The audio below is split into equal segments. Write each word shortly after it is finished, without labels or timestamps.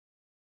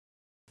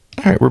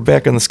All right, we're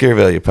back on the Scare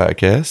Value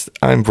podcast.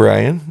 I'm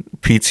Brian.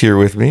 Pete's here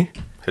with me.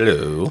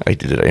 Hello. I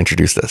did it. I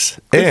introduced us.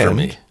 Good for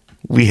me.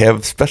 We have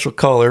a special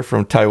caller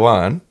from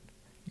Taiwan,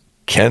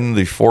 Ken,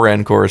 the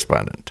 4N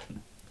correspondent.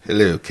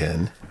 Hello,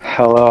 Ken.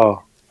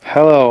 Hello.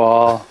 Hello,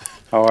 all.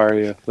 How are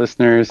you?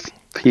 Listeners,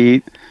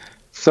 Pete,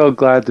 so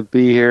glad to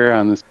be here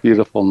on this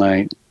beautiful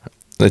night.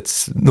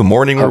 It's the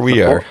morning where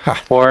we are.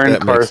 Foreign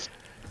That course.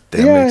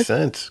 makes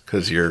sense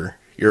because you're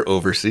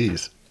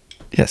overseas.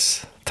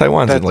 Yes.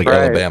 Taiwan's in That's like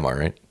right. Alabama,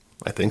 right?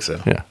 I think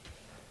so. Yeah.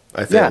 I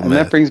think Yeah, and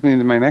that brings me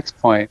to my next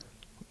point,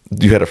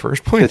 You had a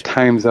first the point?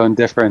 time zone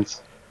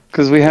difference.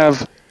 Because we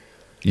have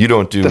You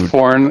don't do... the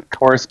Foreign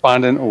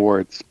Correspondent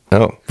Awards.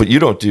 Oh, but you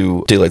don't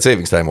do daylight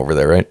savings time over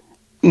there, right?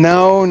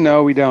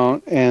 No, we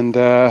don't. And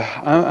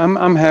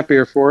I'm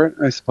happier for it,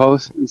 I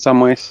suppose, in some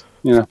ways.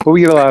 You know, but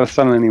we get a lot of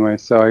sun anyway,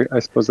 so I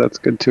suppose that's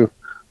good too.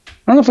 I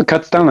don't know if it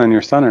cuts down on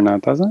your sun or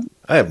not, does it?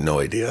 I have no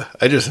idea.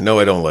 I just know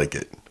I don't like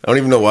it. I don't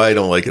even know why I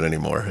don't like it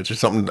anymore. It's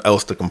just something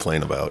else to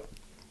complain about.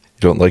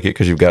 You don't like it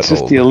because you've got It's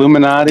just old. the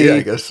Illuminati. Yeah,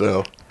 I guess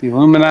so. The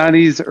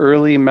Illuminati's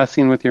early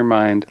messing with your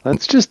mind.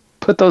 Let's just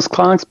put those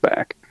clocks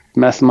back.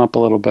 Mess them up a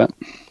little bit.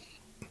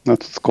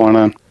 That's what's going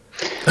on.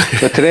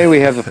 But today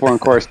we have the Foreign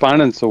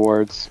Correspondence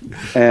Awards.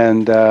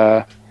 And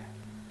I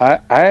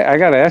got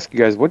to ask you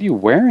guys, what are you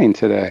wearing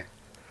today?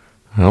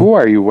 Oh. Who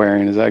are you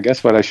wearing is I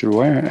guess what I should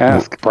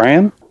ask.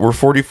 Brian? We're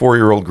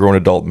 44-year-old grown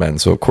adult men,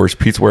 so of course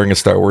Pete's wearing a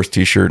Star Wars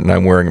t-shirt and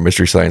I'm wearing a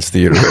Mystery Science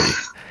Theater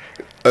hoodie.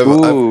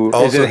 Ooh,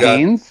 is it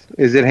Hanes?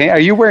 Are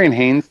you wearing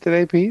Hanes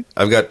today, Pete?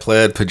 I've got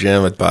plaid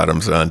pajama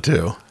bottoms on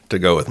too to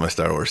go with my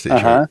Star Wars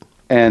t-shirt.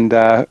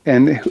 Uh-huh.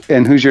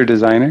 And who's your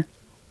designer?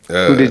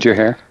 Who did your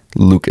hair?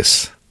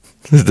 Lucas.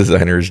 His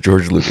designer is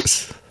George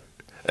Lucas.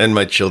 And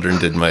my children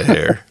did my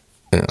hair.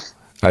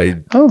 Yeah.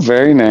 Oh,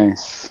 very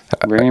nice.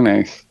 Very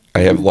nice.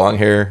 I have long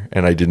hair,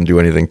 and I didn't do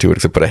anything to it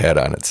except put a hat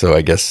on it, so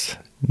I guess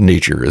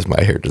nature is my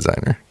hair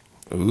designer.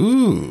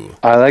 Ooh.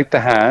 I like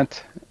the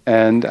hat,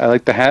 and I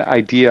like the hat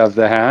idea of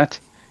the hat.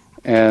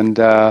 And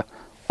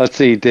let's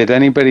see, did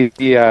anybody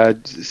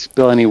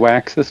spill any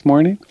wax this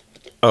morning?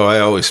 Oh, I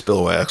always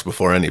spill wax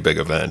before any big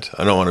event.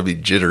 I don't want to be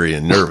jittery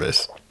and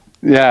nervous.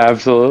 Yeah,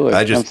 absolutely.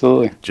 I just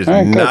absolutely. Just All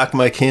right, knock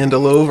my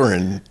candle over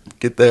and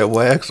get that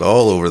wax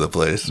all over the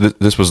place.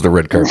 This was the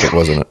red carpet,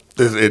 wasn't it?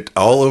 It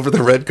all over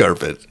the red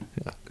carpet.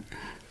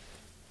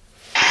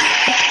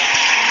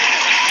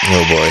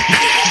 Oh boy,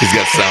 he's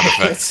got sound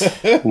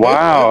effects. good.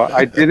 Wow,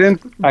 I didn't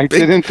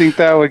think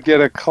that would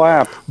get a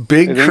clap.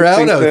 Big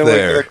crowd out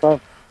there.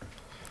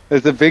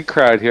 There's a big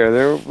crowd here.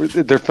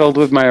 They're filled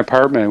with my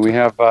apartment. We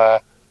have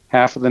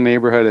half of the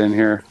neighborhood in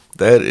here.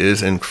 That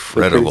is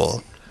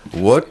incredible.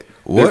 What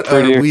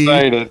are we?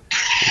 Excited.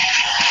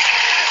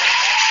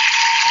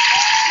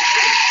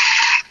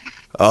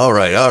 All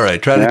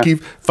right. Try to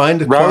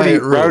find a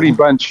quiet room. Rowdy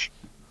bunch.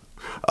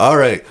 All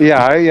right.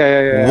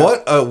 Yeah.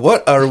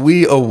 What are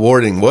we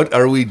awarding? What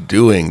are we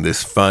doing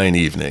this fine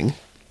evening?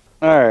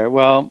 All right.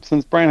 Well,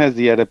 since Brian has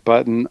the edit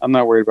button, I'm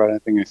not worried about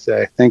anything I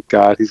say. Thank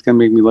God. He's going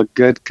to make me look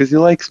good because he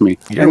likes me.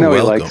 You're I know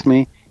welcome. he likes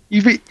me.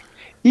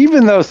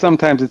 Even though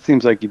sometimes it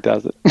seems like he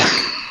doesn't.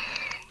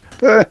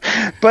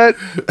 But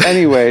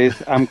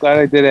anyways, I'm glad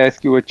I did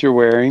ask you what you're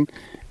wearing.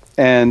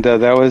 And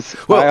that was...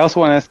 Well, I also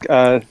want to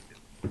ask,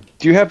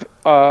 do you have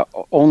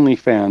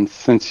OnlyFans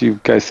since you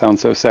guys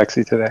sound so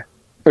sexy today?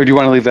 Or do you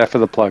want to leave that for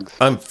the plugs?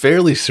 I'm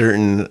fairly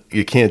certain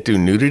you can't do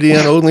nudity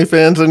on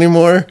OnlyFans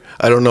anymore.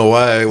 I don't know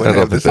why I would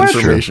have this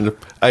information.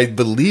 I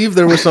believe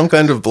there was some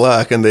kind of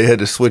block and they had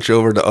to switch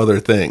over to other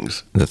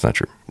things. That's not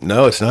true.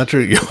 No, it's not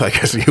true. I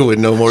guess you would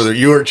know more.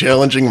 You are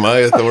challenging my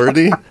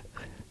authority.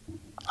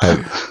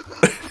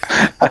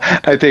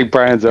 I think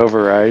Brian's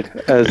override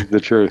as the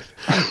truth.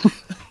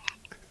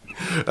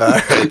 All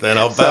right, then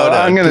I'll bow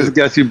down. I'm going to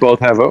guess you both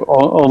have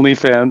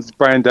OnlyFans.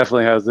 Brian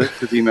definitely has it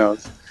because he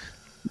knows.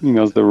 He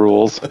knows the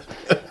rules.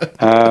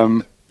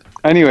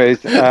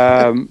 Anyways,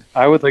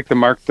 I would like to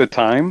mark the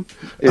time.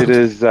 It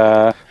is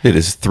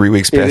 3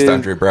 weeks past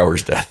Andre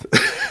Brower's death.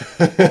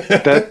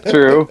 That's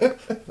true.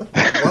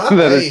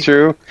 That is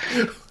true.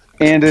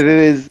 And it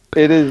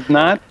is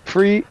not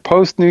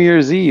post New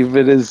Year's Eve.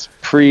 It is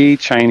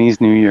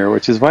pre-Chinese New Year,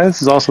 which is why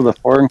this is also the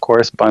Foreign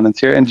Correspondence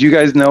here. And do you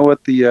guys know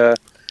what the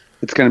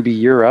it's going to be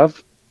year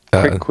of?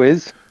 Quick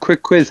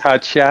quiz,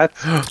 hot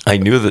shots. I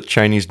knew that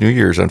Chinese New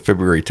Year is on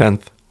February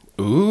 10th.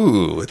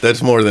 Ooh,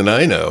 that's more than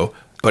I know.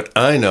 But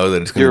I know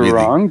that it's going to be... You're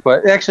wrong,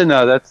 but actually,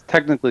 no, that's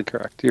technically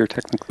correct. You're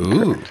technically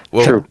correct.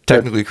 Well, true.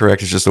 Technically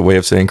correct is just a way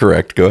of saying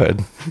correct. Go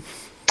ahead,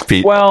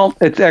 Pete. Well,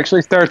 it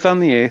actually starts on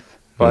the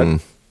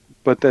 8th,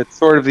 but that's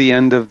sort of the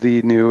end of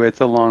the new...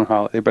 It's a long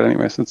holiday, but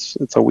anyways,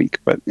 it's a week.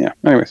 But yeah,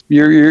 anyways,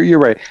 you're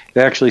right. It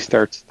actually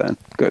starts then.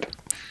 Good.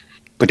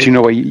 But you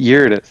know what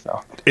year it is,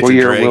 though. What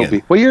year it will be.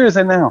 What year is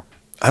it now?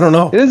 I don't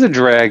know. It is a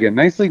dragon.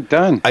 Nicely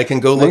done. I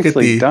can go look at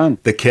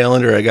the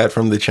calendar I got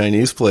from the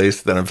Chinese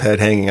place that I've had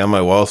hanging on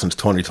my wall since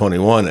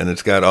 2021, and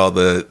it's got all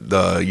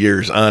the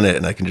years on it,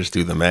 and I can just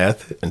do the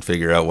math and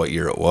figure out what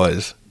year it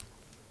was.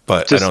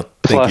 But just I don't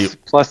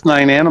think plus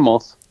 9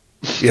 animals.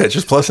 Yeah,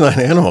 just plus 9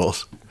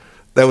 animals.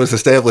 That was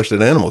established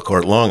in animal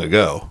court long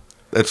ago.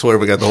 That's where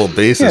we got the whole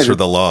basis for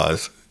the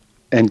laws.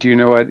 And do you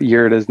know what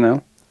year it is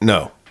now?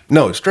 No.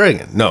 No, it's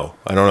Dragon. No,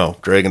 I don't know.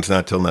 Dragon's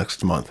not till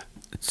next month.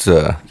 It's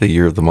the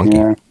year of the monkey.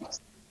 Yeah.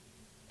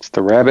 It's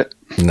the rabbit.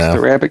 No. It's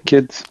the rabbit,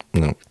 kids.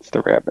 No. It's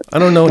the rabbit. I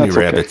don't know any That's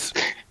okay. rabbits.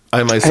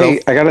 I myself...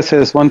 Hey, I got to say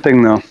this one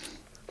thing, though.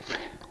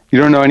 You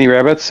don't know any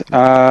rabbits?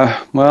 Well,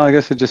 I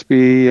guess it'd just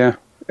be...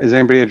 is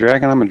anybody a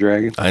dragon? I'm a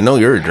dragon. I know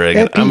you're a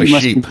dragon. Yeah, I'm a you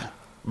must sheep. be-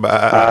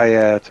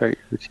 yeah, that's right.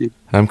 You're a sheep.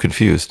 I'm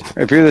confused.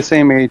 If you're the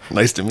same age,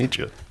 Nice to meet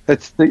you.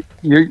 that's the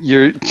you're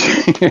you're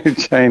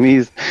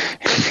Chinese.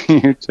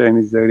 You're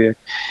Chinese zodiac.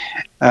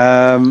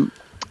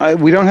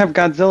 We don't have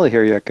Godzilla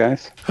here yet,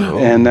 guys,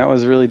 and that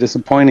was really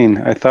disappointing.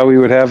 I thought we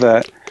would have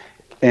that.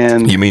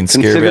 And You mean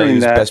Scare considering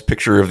Value's that- best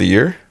picture of the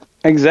year?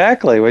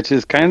 Exactly, which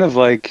is kind of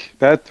like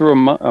that threw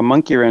a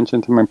monkey wrench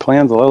into my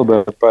plans a little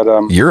bit, but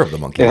Year of the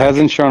monkey. it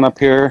hasn't shown up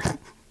here.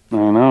 I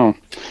don't know.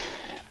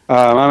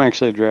 I'm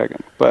actually a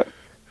dragon, but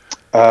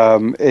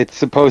it's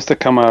supposed to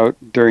come out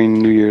during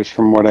New Year's,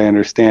 from what I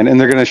understand, and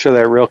they're going to show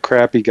that real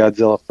crappy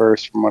Godzilla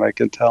first, from what I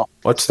can tell.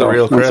 What's the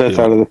real once crappy that's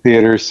out of the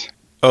theaters.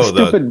 Oh,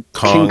 Stupid the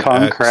King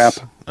Kong X. crap.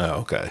 Oh,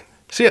 okay.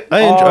 See,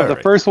 I enjoy The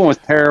it. first one was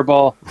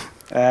terrible.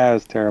 It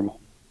was terrible.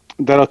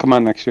 That'll come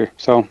out next year.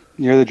 So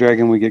you're the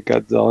dragon, we get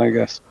Godzilla, I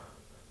guess.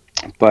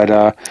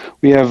 But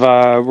we have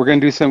we're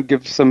going to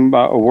give some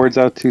awards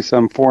out to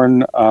some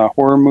foreign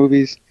horror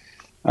movies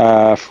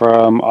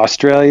from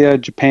Australia,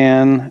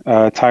 Japan,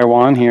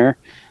 Taiwan here,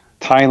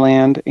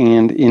 Thailand,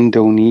 and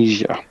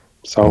Indonesia.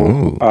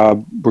 So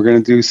we're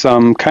going to do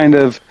some kind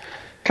of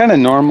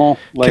normal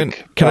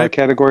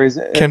categories.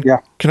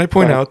 Can I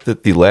point out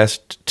that the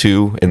last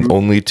two and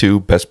only two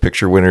Best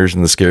Picture winners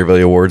in the Scare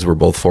Value Awards were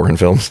both foreign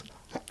films?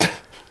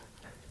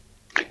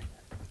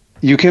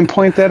 You can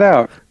point that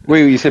out.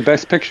 Wait, you said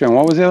Best Picture, and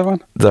what was the other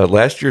one? The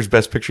last year's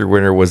Best Picture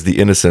winner was The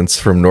Innocents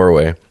from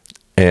Norway,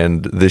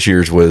 and this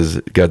year's was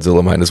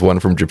Godzilla -1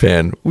 from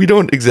Japan. We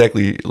don't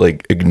exactly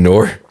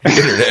ignore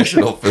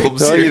international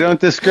films. So here. you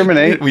don't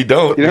discriminate. We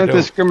don't. You don't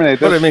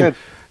discriminate. But That's I mean, good.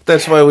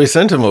 that's why we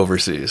sent him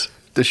overseas,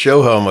 to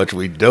show how much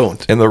we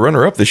don't. And the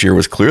runner-up this year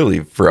was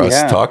clearly for us,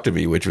 Yeah. Talk to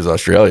Me, which was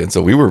Australian.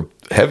 So we were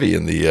heavy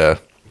in the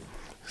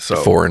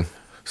foreign.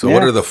 So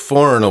what Yeah. are the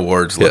foreign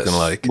awards looking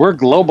like? We're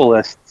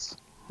globalists.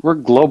 We're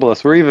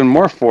globalists. We're even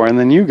more foreign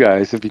than you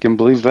guys, if you can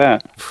believe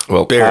that.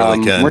 Well,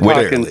 Barely, Ken. We're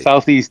talking Barely.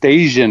 Southeast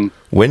Asian.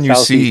 when you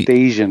Southeast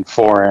Asian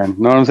foreign.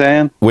 Know what I'm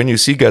saying?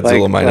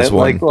 Godzilla -1,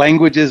 like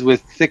languages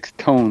with 6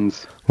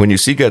 tones. when you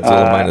see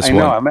Godzilla -1, I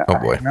know. oh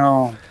boy.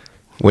 No.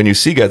 When you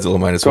see Godzilla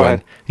Go -1,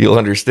 ahead. you'll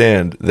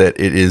understand that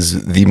it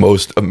is the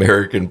most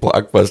American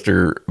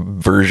blockbuster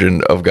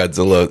version of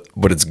Godzilla,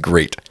 but it's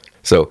great.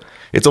 So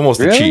it's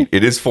almost a Really? cheat.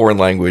 It is foreign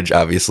language,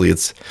 obviously.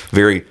 It's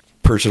very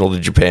personal to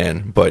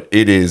Japan, but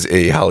it is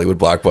a Hollywood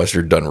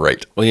blockbuster done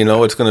right. Well, you know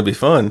what's going to be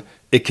fun?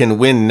 It can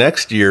win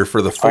next year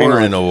for the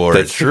foreign awards.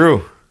 That's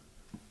true.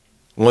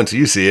 Once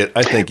you see it,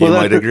 I think Well, you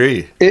that's might what-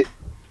 agree.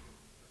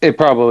 It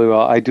probably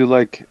will. I do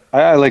like.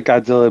 I like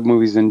Godzilla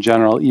movies in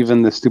general,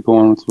 even the stupid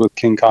ones with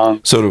King Kong,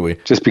 So do we.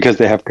 just because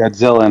they have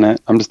Godzilla in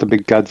it. I'm just a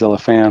big Godzilla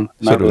fan.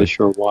 So Not do really we.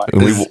 sure why.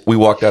 And we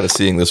walked out of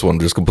seeing this one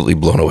just completely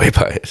blown away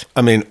by it.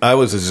 I mean, I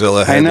was a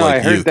Zilla head I know. like I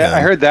heard you, that. Ken.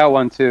 I heard that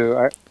one too.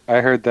 I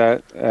heard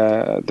that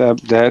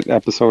that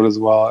episode as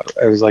well.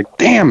 I was like,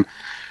 damn.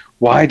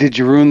 Why did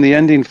you ruin the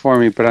ending for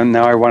me? But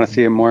now I want to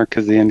see it more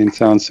because the ending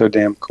sounds so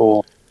damn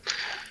cool.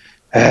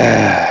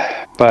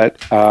 But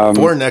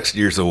For next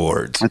year's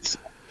awards, it's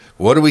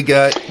what do we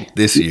got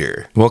this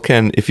year? Well,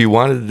 Ken, if you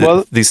wanted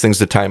these things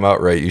to time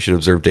out right, you should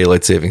observe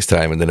daylight savings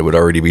time, and then it would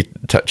already be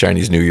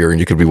Chinese New Year, and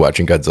you could be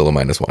watching Godzilla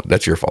 -1.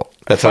 That's your fault.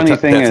 That's funny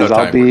thing that's is, how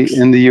I'll time be works.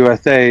 in the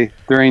USA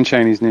during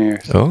Chinese New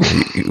Year's. Oh,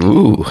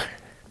 ooh.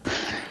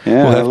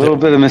 Yeah, We'll a have little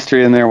bit of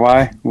mystery in there.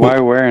 Why,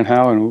 where, and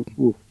how, and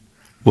ooh.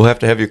 We'll have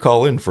to have you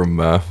call in from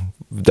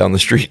down the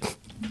street.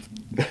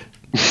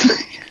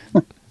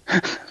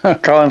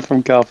 Calling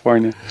from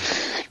California.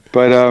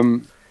 But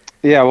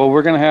yeah, well,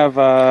 we're gonna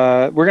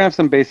have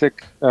some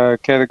basic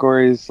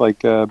categories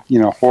like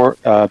horror,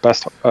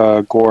 best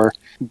gore,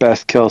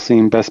 best kill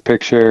scene, best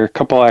picture, a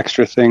couple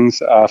extra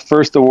things.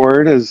 First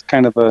award is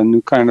kind of a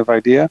new kind of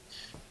idea,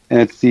 and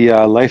it's the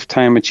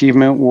Lifetime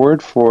Achievement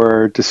Award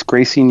for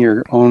disgracing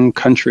your own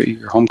country,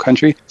 your home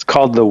country. It's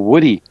called the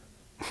Woody,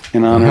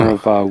 in honor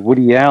of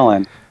Woody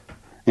Allen.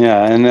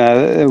 Yeah,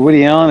 and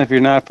Woody Allen, if you're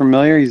not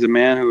familiar, he's a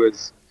man who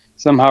has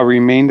somehow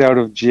remained out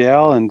of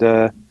jail, and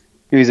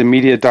he's a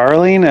media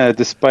darling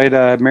despite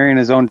marrying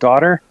his own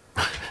daughter,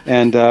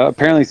 and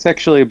apparently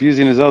sexually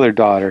abusing his other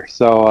daughter.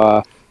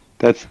 So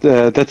that's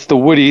the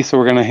Woody. So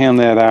we're going to hand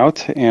that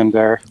out, and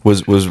I'll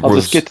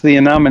just get to the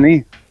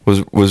nominee.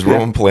 Was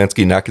Roman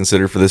Polanski not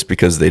considered for this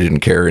because they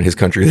didn't care in his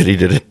country that he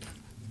did it?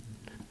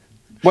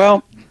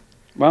 Well,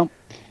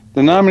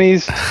 the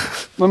nominees.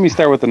 Let me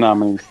start with the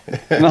nominees.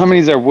 The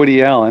nominees are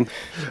Woody Allen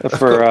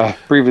for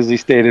previously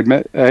stated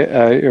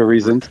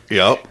reasons.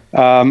 Yep.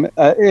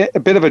 A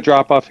bit of a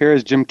drop off here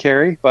is Jim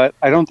Carrey, but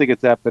I don't think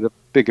it's that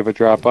big of a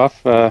drop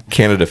off.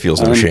 Canada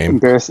feels no shame.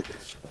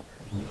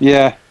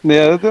 Yeah.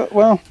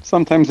 Well,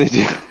 sometimes they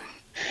do.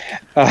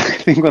 I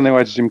think when they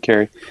watch Jim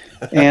Carrey.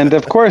 And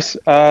of course,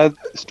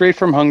 straight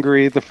from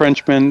Hungary, the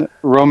Frenchman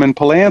Roman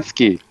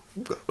Polanski.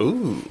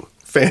 Ooh,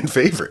 fan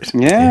favorite.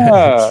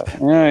 Yeah,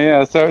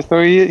 yeah.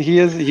 So he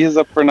is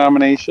up for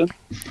nomination,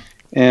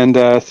 and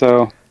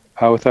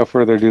without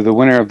further ado, the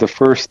winner of the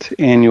first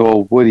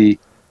annual Woody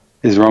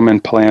is Roman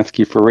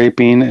Polanski for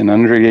raping an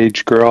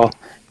underage girl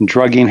and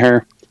drugging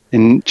her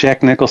in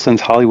Jack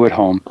Nicholson's Hollywood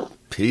home.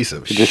 Piece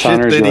of The shit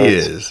dishonor's that he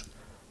yours. is.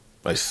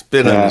 I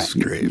spit on his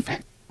grave.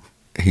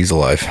 He's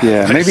alive.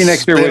 Yeah, maybe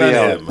next year, Spit Woody on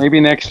Allen. him. Maybe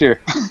next year.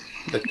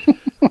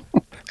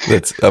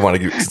 I want to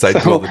give, since I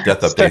do all the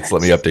death updates,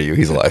 let me update you.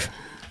 He's alive.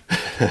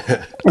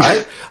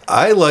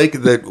 I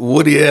like that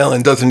Woody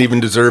Allen doesn't even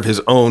deserve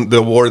the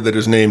award that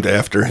is named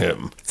after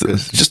him. So,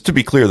 just to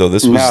be clear, though,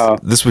 this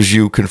was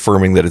you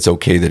confirming that it's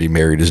okay that he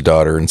married his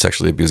daughter and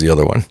sexually abused the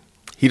other one.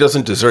 He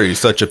doesn't deserve. He's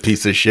such a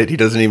piece of shit. He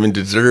doesn't even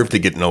deserve to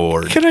get an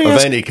award Can I of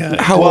ask any kind.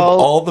 How of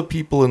all the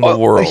people in the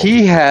world,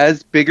 He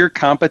has bigger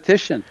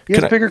competition.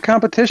 Bigger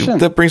competition.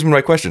 That brings me to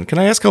my question. Can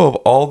I ask how of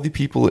all the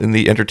people in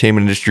the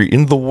entertainment industry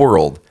in the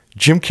world,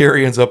 Jim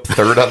Carrey ends up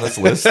third on this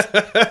list?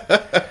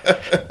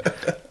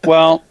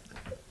 Well,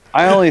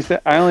 I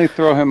only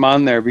throw him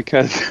on there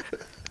because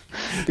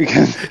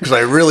I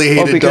really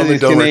hated Dumb and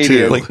Dumber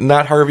Canadian. too. Like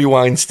not Harvey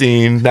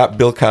Weinstein, not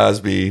Bill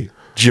Cosby,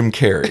 Jim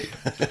Carrey.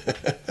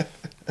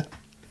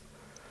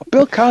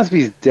 Bill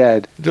Cosby's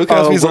dead. Bill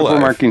Cosby's alive. We're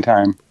marking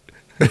time.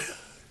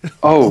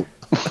 Oh,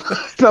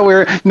 so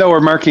we're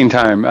marking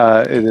time.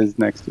 It is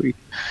next week.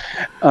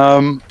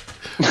 Oh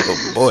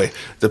boy,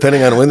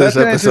 depending on when this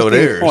That's an episode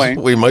interesting airs,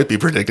 point. we might be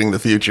predicting the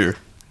future.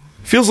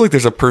 Feels like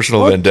there's a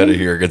personal vendetta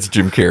here against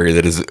Jim Carrey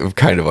that is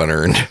kind of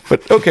unearned.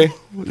 But okay,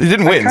 he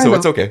didn't win, so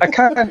it's okay.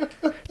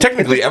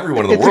 Technically,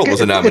 everyone in the world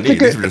was a nominee.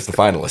 These were just the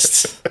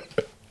finalists.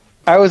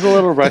 I was a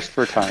little rushed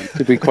for time,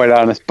 to be quite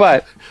honest.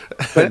 But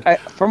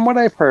from what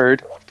I've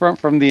heard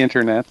from the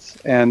internets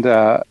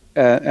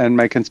and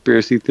my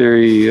conspiracy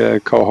theory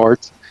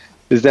cohorts,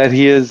 is that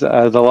he is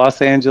the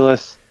Los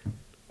Angeles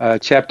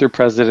chapter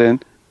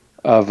president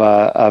of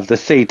the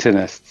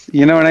Satanists.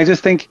 And I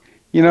just think,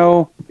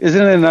 isn't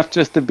it enough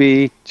just to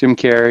be Jim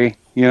Carrey?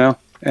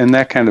 And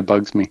that kind of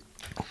bugs me.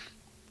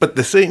 But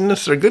the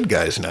Satanists are good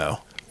guys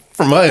now,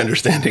 from my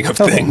understanding of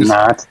things.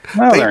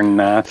 They're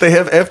not. They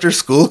have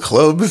after-school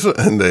clubs,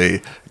 and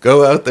they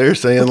go out there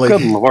saying, like,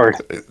 Good Lord.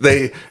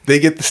 They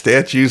get the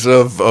statues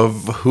of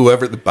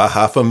whoever, the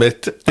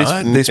Baphomet,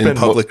 in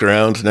public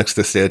grounds next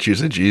to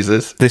statues of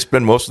Jesus. They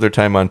spend most of their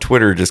time on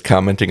Twitter just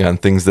commenting on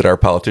things that our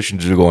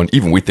politicians are going,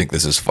 even we think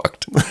this is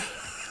fucked.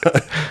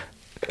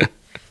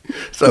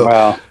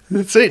 So,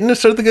 the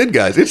Satanists are the good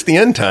guys. It's the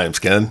end times,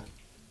 Ken.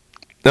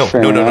 No.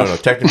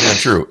 Technically not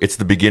true. It's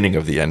the beginning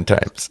of the end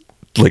times.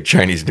 Like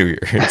Chinese New Year.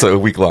 It's a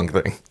week-long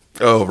thing.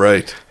 Oh,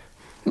 right.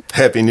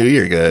 Happy New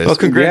Year, guys. Well,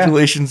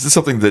 congratulations. It's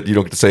something that you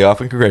don't get to say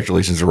often.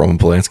 Congratulations to Roman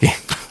Polanski.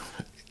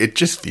 It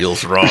just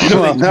feels wrong.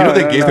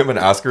 They gave him an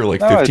Oscar like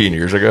 15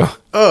 years ago?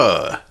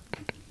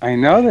 I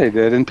know they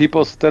did, and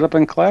people stood up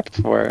and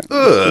clapped for it.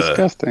 It's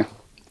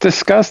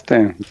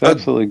disgusting. It's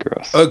absolutely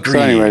gross. Agreed. So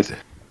anyways,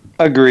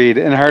 agreed.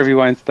 And Harvey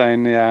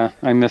Weinstein,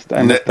 I missed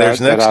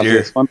that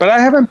obvious one. But I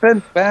haven't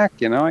been back,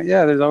 Yeah,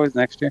 there's always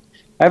next year.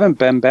 I haven't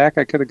been back.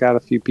 I could have got a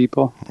few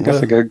people. I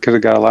guess I could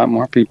have got a lot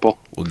more people.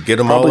 We'll get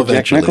them all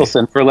eventually. Jack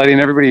Nicholson for letting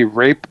everybody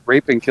rape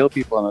and kill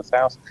people in his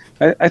house.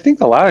 I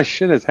think a lot of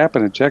shit has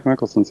happened at Jack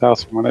Nicholson's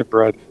house from what I've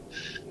read.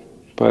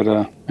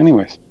 But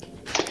anyways,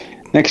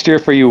 next year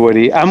for you,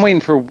 Woody. I'm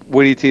waiting for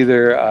Woody to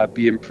either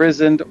be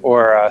imprisoned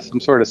or some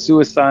sort of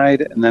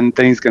suicide, and then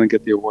he's going to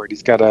get the award.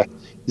 He's got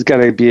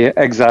to be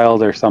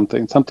exiled or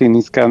something.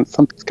 Something's got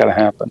to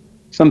happen.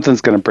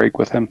 Something's going to break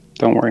with him.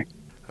 Don't worry.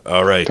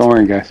 All right. Don't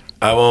worry, guys.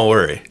 I won't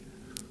worry.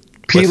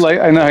 Pete,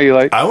 I know how you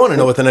like. I want to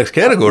know what the next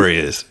category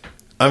is.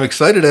 I'm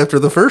excited after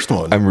the first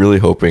one. I'm really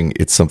hoping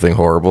it's something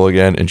horrible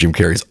again, and Jim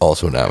Carrey's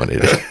also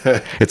nominated.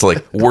 It's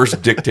like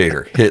worst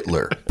dictator,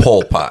 Hitler,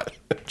 Pol Pot,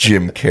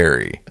 Jim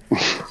Carrey.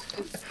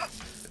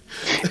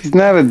 He's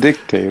not a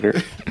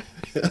dictator.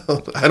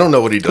 I don't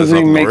know what he does Doesn't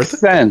up even north. make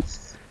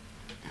sense.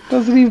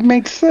 Doesn't even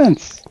make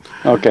sense.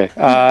 Okay.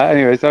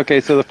 Anyways, so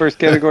the first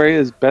category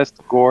is best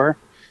gore.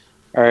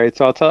 All right,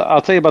 so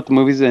I'll tell you about the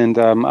movies, and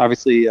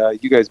obviously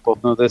you guys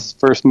both know this.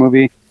 First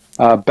movie,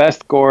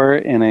 best gore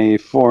in a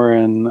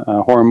foreign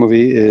horror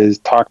movie is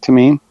Talk to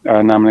Me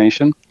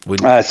nomination.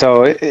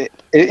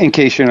 In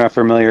case you're not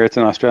familiar, it's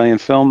an Australian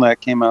film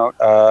that came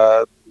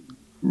out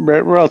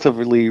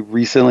relatively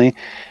recently,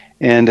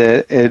 and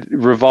it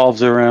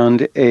revolves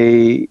around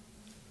a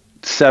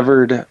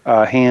severed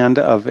hand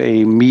of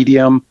a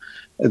medium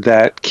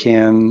that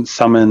can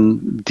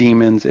summon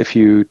demons if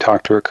you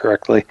talk to her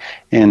correctly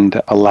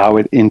and allow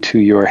it into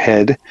your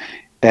head.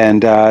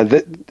 And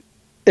it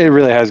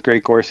really has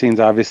great gore scenes.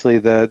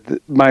 Obviously,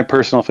 my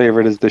personal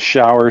favorite is the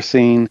shower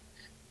scene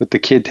with the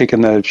kid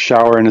taking the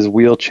shower in his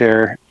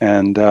wheelchair,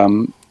 and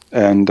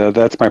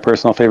that's my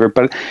personal favorite.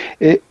 But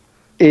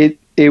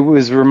it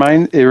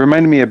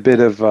reminded me a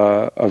bit of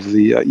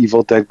the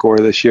Evil Dead gore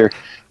this year.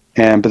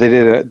 but they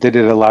did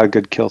a lot of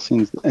good kill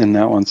scenes in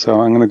that one.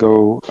 So I'm gonna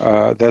go.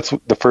 That's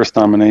the first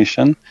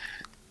nomination.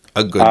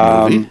 A good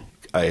movie.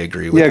 I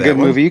agree with that. Yeah, good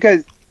movie. You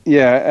guys.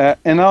 Yeah,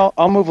 and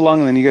I'll move along,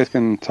 and then you guys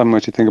can tell me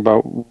what you think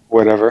about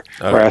whatever,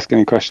 or ask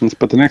any questions.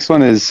 But the next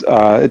one is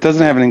it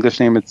doesn't have an English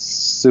name. It's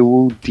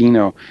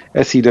Sewudino,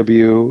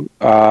 Sewudino.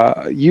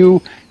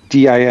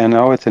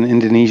 It's an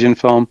Indonesian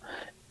film.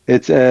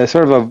 It's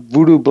sort of a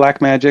voodoo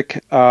black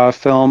magic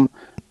film,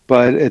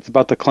 but it's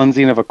about the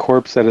cleansing of a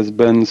corpse that has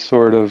been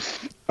sort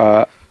of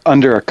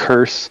under a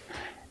curse.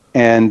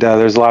 And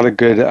there's a lot of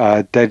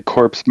good dead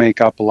corpse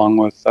makeup, along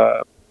with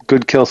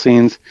good kill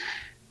scenes.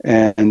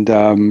 And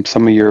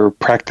some of your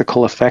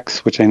practical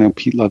effects, which I know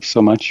Pete loves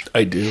so much.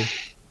 I do.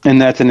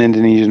 And that's an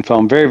Indonesian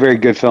film. Very, very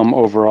good film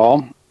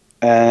overall.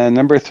 And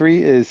number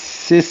 3 is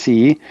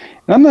Sissy.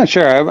 And I'm not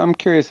sure. I'm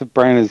curious if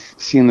Brian has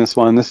seen this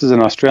one. This is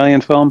an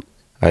Australian film.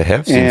 I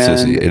have seen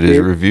Sissy. It is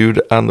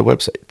reviewed on the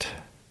website.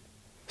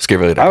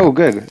 Scarevalue.com. Oh,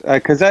 good.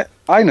 Because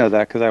I know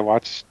that because I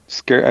watch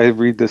I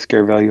read the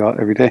Scare Value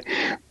every day.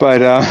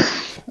 But I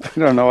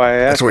don't know why I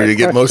asked. That's where you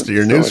get most of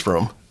your news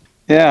from.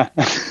 Yeah.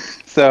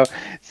 So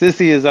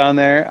Sissy is on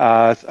there.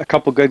 A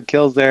couple good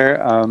kills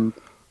there.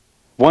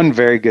 One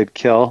very good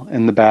kill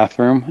in the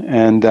bathroom.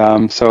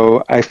 And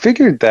so I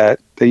figured that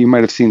you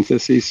might have seen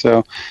Sissy.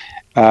 So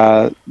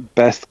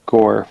best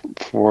score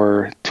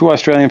for 2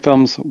 Australian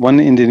films, 1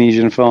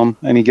 Indonesian film.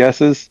 Any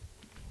guesses?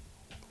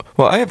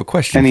 Well, I have a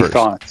question Any first.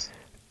 thoughts?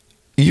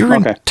 You're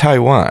in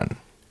Taiwan.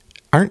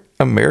 Aren't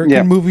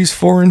American movies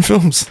foreign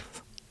films?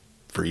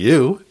 For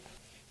you.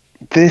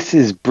 This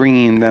is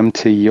bringing them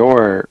to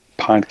your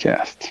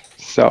podcast.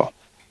 So,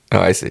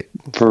 I see.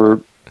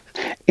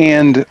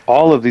 And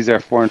all of these are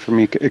foreign for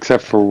me,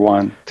 except for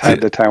one,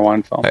 the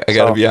Taiwan film. I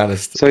got to be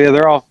honest. So yeah,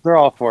 they're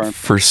all foreign.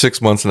 For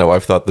 6 months now,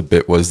 I've thought the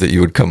bit was that you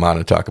would come on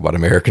and talk about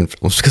American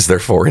films because they're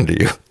foreign to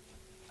you.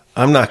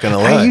 I'm not gonna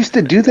lie. I used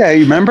to do that.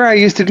 Remember, I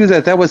used to do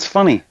that. That was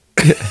funny.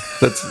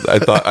 I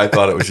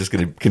thought it was just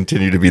going to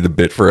continue to be the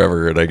bit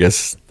forever, and I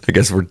guess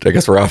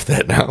we're off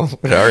that now. All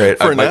right.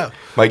 For now,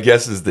 my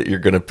guess is that you're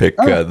going to pick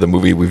the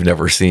movie we've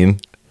never seen.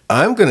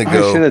 I'm going to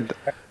go.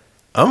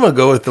 I'm going to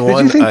go with the one I saw.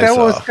 Did you think that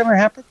was going to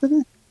happen to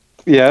me?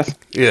 Yes.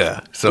 Yeah.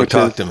 So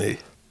talk to me.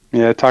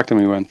 Yeah, talk to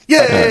me once. Yay!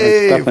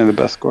 It's definitely the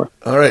best score.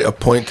 All right, a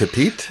point to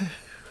Pete.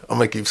 I'll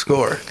make you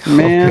score.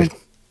 Man. Okay.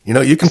 You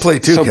know, you can play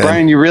too, So, Ken.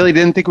 Brian, you really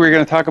didn't think we were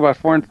going to talk about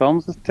foreign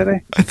films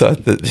today? I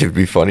thought that it would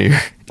be funnier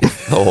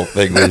if the whole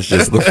thing was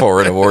just the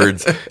foreign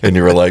awards, and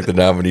you were like, the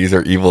nominees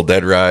are Evil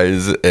Dead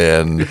Rise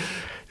and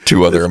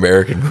 2 other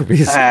American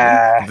movies.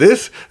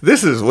 This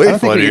is way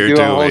funnier,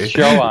 Dewey.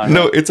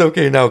 No, it's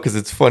okay now because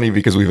it's funny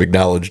because we've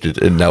acknowledged it,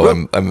 and now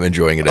I'm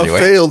enjoying it anyway. A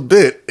failed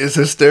bit is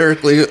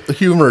hysterically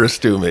humorous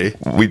to me.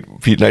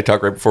 Pete and I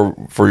talked right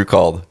before you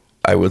called.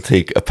 I will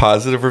take a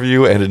positive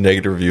review and a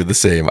negative review the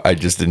same. I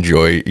just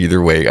enjoy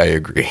either way. I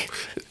agree.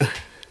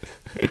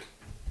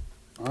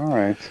 All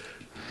right.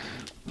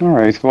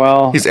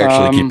 Well, he's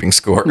actually keeping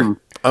score.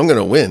 I'm going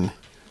to win.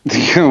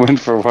 You're going to win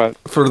for what?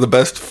 For the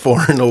best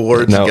foreign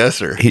awards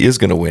guesser. He is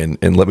going to win,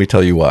 and let me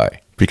tell you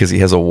why. Because he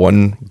has a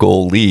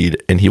 1-goal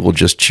lead, and he will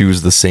just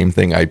choose the same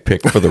thing I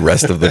picked for the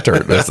rest of the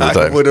turn. Rest of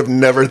the time. I would have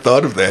never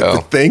thought of that.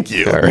 But thank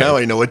you. Right. Now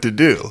I know what to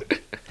do.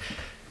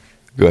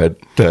 Go ahead,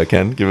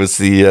 Ken. Give us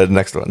the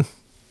next one.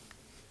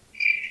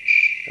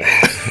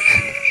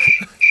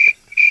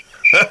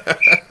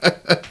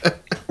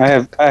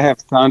 I have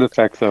sound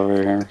effects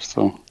over here,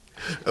 so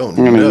I'm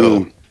gonna use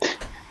them.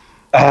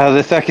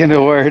 The second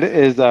award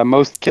is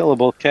most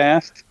killable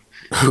cast.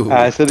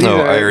 I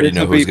already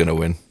know who's going to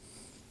win.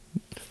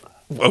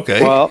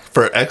 Okay. Well,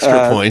 for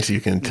extra points,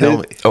 you can tell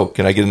me. Oh,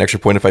 can I get an extra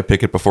point if I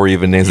pick it before he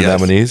even names the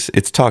nominees?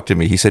 It's Talk to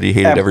Me. He said he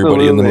hated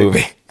everybody in the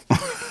movie.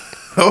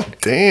 Oh,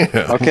 damn.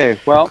 Okay.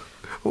 Well,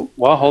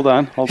 hold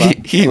on. Let me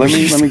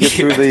get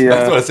through the.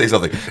 I want to say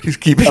something. He's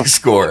keeping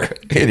score,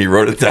 and he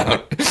wrote it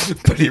down.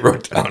 But he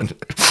wrote down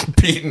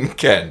Pete and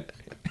Ken,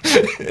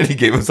 and he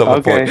gave himself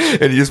a point.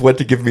 And he just went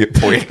to give me a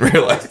point and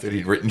realized that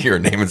he'd written your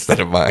name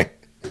instead of mine.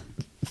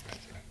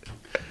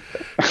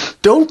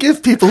 Don't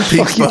give people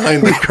peeks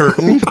behind the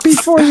curtain.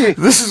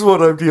 This is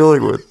what I'm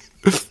dealing with.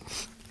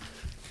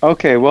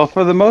 Okay, well,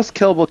 for the most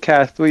killable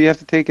cast, what you have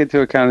to take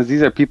into account is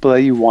these are people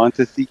that you want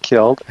to see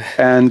killed,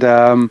 and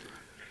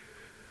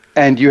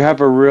you have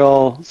a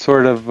real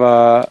sort of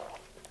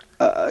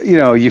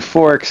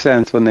euphoric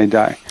sense when they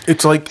die.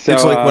 It's like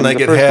when I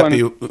get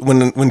happy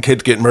when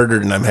kids get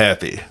murdered and I'm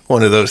happy.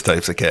 One of those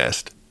types of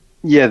cast.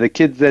 Yeah, the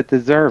kids that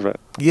deserve it.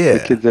 Yeah, the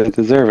kids that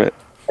deserve it.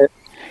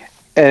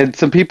 And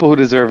some people who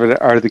deserve it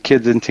are the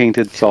kids in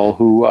Tainted Soul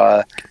who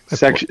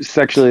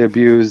sexually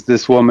abused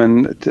this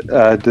woman,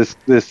 this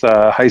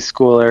high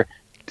schooler,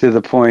 to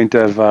the point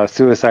of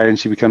suicide, and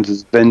she becomes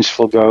this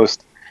vengeful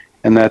ghost.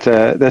 And that's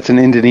an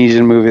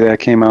Indonesian movie that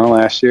came out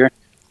last year.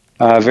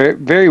 Very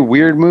very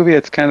weird movie.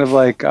 It's kind of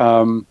like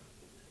a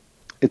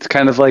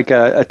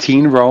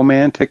teen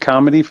romantic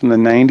comedy from the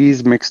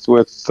 '90s mixed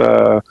with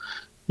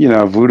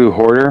voodoo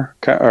horror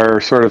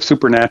or sort of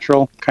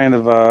supernatural kind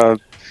of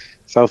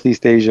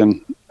Southeast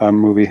Asian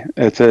movie.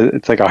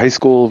 It's like a high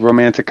school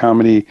romantic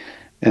comedy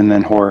and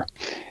then horror.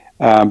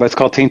 But it's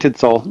called Tainted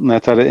Soul, and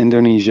that's out of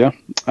Indonesia.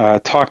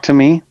 Talk to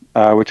Me,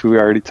 which we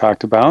already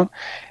talked about.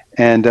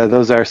 And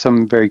those are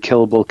some very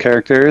killable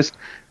characters,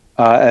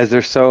 as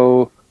they're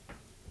so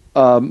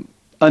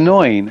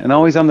annoying and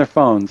always on their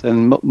phones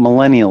and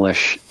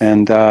millennial-ish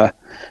and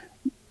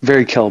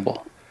very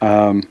killable.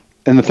 And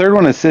the third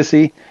one is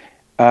Sissy,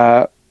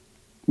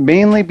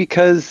 mainly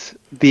because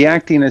the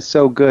acting is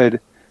so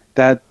good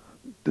that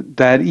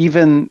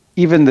even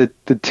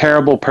the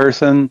terrible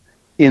person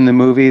in the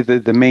movie,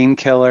 the main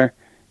killer,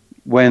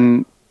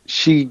 when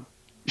she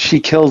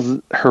kills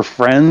her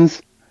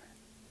friends,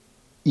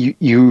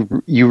 you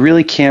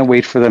really can't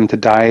wait for them to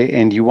die,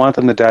 and you want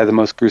them to die the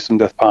most gruesome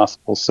death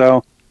possible.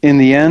 So in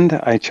the end,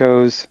 I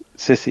chose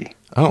Sissy.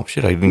 Oh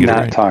shit! I didn't get it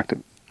right. Not Talk to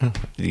Me.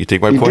 You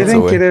take my You points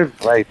didn't away. get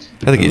it right.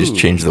 I think you just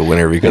changed the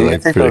winner because I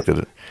predicted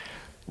it.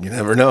 You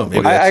never know.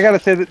 Maybe I gotta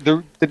say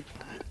that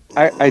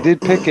I did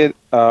pick it.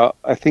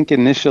 I think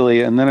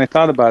initially, and then I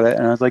thought about it,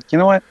 and I was like, you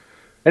know what?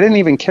 I didn't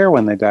even care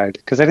when they died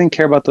because I didn't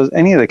care about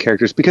any of the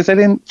characters because I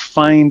didn't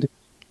find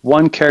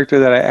one character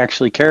that I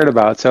actually cared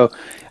about. So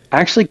I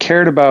actually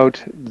cared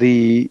about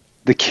the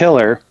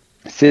killer,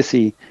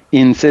 Sissy,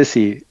 in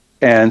Sissy.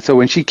 And so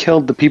when she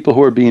killed the people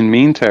who were being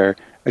mean to her,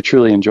 I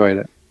truly enjoyed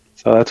it.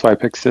 So that's why I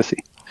picked Sissy.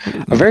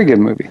 A very good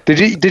movie.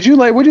 Did you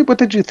like? What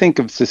did you think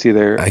of Sissy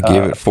there? I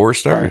gave it 4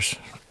 stars.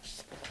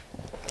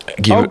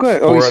 Oh,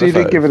 good. Oh, so you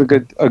did give it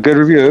a good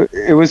review.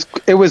 It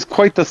was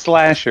quite the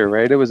slasher,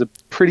 right? It was a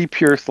pretty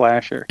pure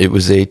slasher. It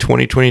was a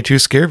 2022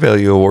 Scare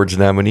Value Awards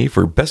nominee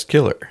for Best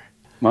Killer.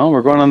 Well,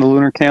 we're going on the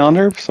lunar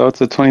calendar, so it's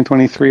a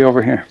 2023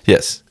 over here.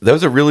 Yes, that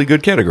was a really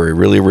good category,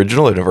 really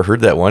original. I've never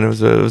heard that one. It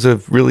was a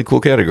really cool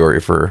category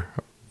for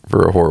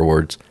a horror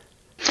awards.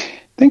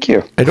 Thank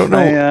you. I don't know.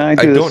 I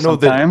do this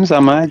sometimes.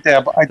 I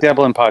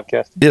dabble in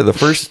podcasting. Yeah, the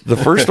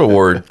first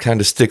award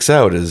kind of sticks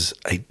out as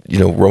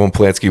Roman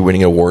Polanski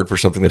winning an award for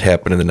something that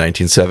happened in the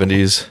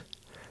 1970s,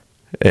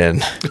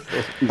 and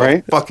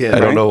right. Fucking. I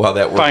don't know how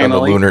that worked on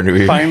the Lunar New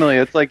Year. Finally,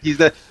 it's like he's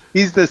the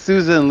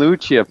Susan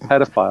Lucci of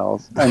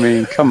pedophiles. I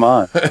mean, come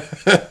on.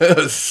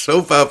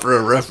 Soap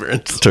opera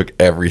reference. Took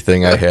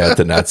everything I had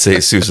to not say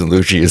Susan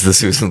Lucci is the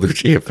Susan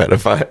Lucci of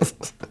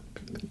pedophiles.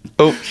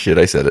 Oh shit!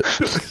 I said it.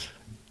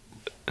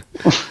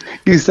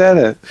 You said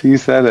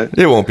it.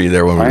 It won't be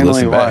there when we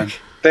listen back.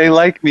 They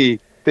like me.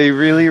 They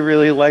really,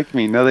 really like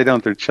me. No, they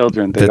don't. They're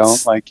children. They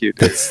don't like you.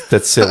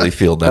 That's Sally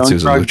Field, not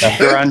Susan Lucci.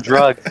 They're on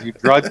drugs. You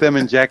drugged them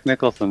in Jack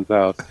Nicholson's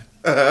house.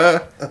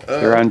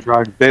 They're on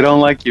drugs. They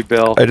don't like you,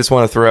 Bill. I just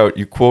want to throw out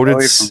you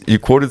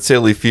quoted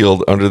Sally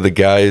Field under the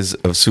guise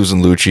of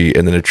Susan Lucci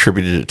and then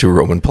attributed it to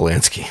Roman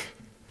Polanski.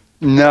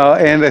 No,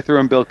 and I threw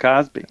in Bill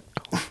Cosby.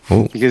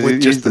 Oh. Because with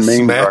he's just the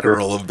main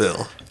mackerel of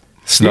Bill.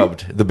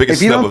 Snubbed. The biggest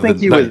snub snub of the night.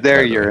 If you don't think he was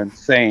there, you're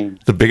insane.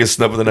 The biggest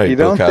snub of the night,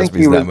 Bill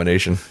Cosby's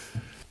nomination.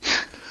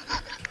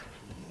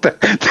 That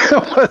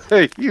was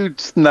a huge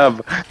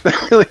snub.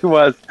 That really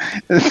was.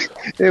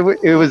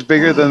 It was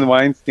bigger than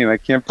Weinstein. I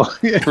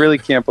really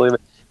can't believe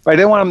it. But I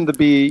didn't want him to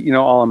be,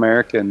 all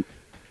American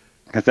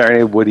because I already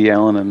had Woody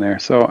Allen in there.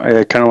 So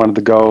I kind of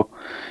wanted to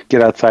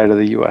get outside of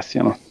the U.S.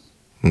 All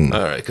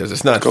right, because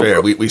it's not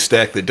fair. We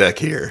stack the deck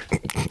here.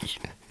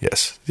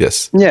 Yes.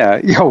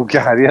 Yeah. Oh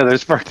God. Yeah.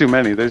 There's far too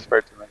many.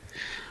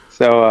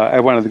 So I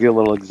wanted to get a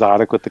little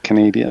exotic with the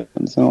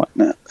Canadians and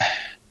whatnot.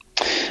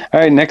 All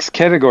right, next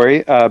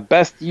category,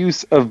 best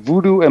use of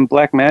voodoo and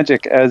black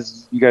magic.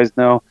 As you guys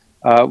know,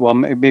 well,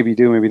 maybe you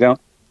do, maybe you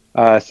don't.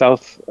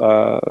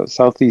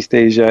 Southeast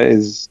Asia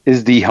is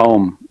the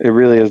home. It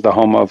really is the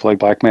home of like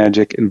black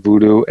magic and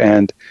voodoo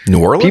and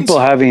New Orleans. People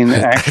having.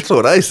 That's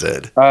what I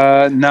said.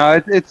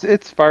 No,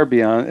 it's far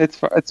beyond.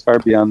 It's far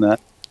beyond that.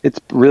 It's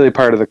really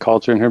part of the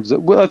culture in terms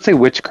of, well, let's say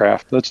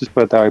witchcraft. Let's just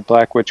put it that way.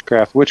 Black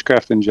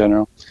witchcraft in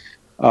general.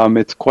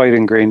 It's quite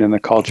ingrained in the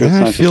culture. It's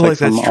not I feel like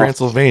that's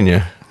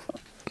Transylvania.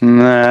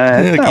 Nah,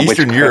 it's not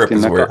Eastern Europe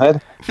is where. I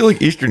feel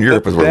like Eastern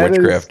Europe is where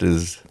witchcraft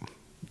is.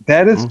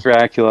 That is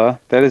Dracula.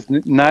 That is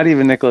not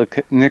even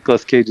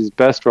Nicolas Cage's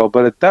best role,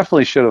 but it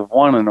definitely should have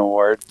won an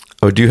award.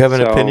 Oh, do you have an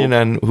opinion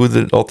on who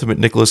the ultimate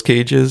Nicolas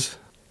Cage is?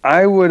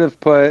 I would have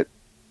put,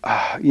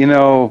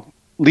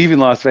 Leaving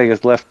Las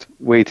Vegas left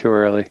way too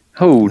early.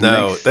 Oh,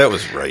 no, nice. That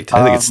was right.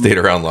 I think it stayed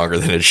around longer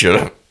than it should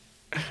have.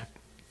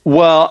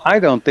 Well, I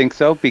don't think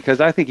so, because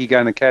I think he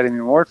got an Academy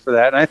Award for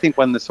that. And I think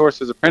when The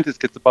Sorcerer's Apprentice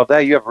gets above that,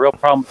 you have a real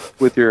problem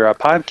with your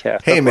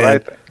podcast. Hey,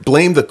 man,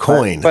 blame the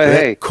coin. But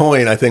that hey,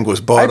 coin, I think, was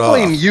bought off.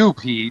 I blame you,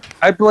 Pete.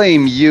 I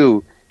blame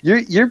you.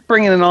 You're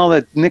bringing in all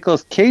the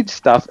Nicolas Cage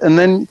stuff, and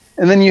then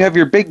you have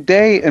your big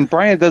day, and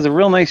Brian does a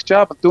real nice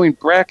job of doing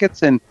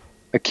brackets and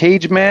a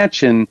cage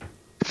match and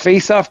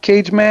face-off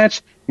cage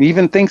match, and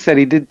even thinks that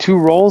he did 2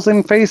 roles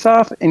in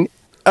face-off. And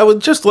I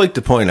would just like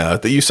to point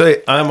out that you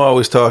say I'm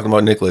always talking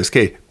about Nicolas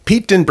Cage.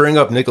 Pete didn't bring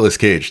up Nicolas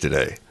Cage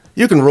today.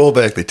 You can roll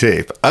back the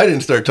tape. I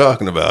didn't start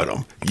talking about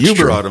him. You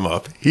brought him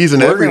up. He's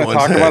in everyone's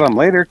head. We're going to talk about him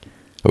later.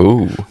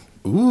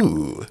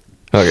 Ooh.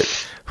 Okay.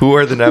 Who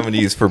are the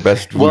nominees for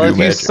Best Voodoo Magic?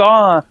 Well, if you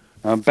saw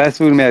Best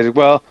Voodoo Magic,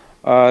 well,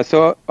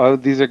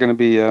 These are going to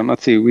be.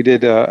 Let's see. We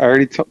did. I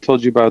already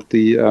told you about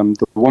the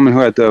woman who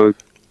had to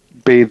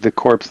bathe the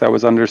corpse that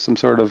was under some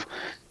sort of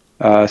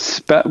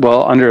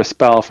under a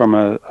spell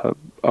from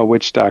a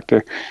witch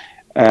doctor,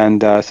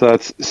 and so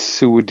that's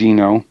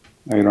Suudino.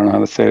 I don't know how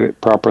to say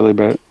it properly,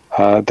 but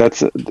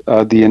that's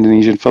the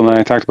Indonesian film that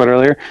I talked about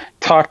earlier.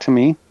 Talk to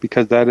Me,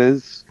 because that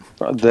is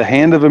the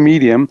hand of a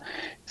medium.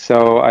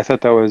 So I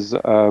thought that was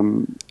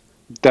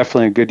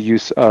definitely a good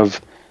use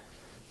of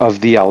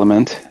the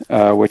element,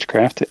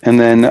 witchcraft. And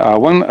then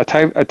a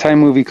Thai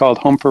movie called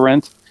Home for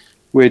Rent,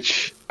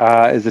 which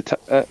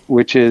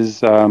is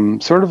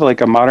sort of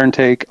like a modern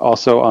take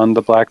also on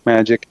the black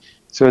magic.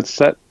 So it's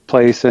set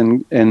place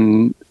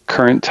in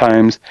current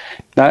times,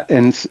 not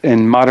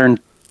in modern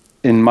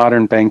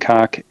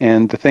Bangkok.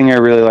 And the thing I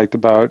really liked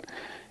about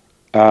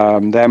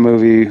that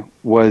movie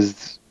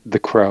was the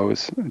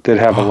crows. It did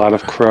have a lot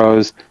of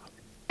crows.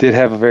 Did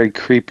have a very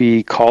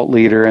creepy cult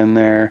leader in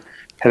there.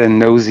 Had a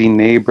nosy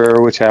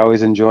neighbor, which I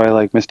always enjoy,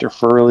 like Mr.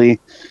 Furley.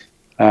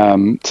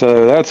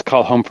 So that's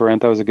called Home for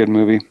Rent. That was a good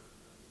movie.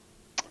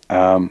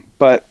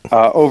 But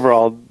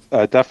overall,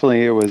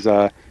 definitely it was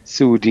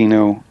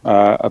Suudino,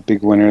 a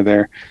big winner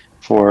there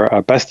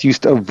for best use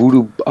of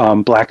voodoo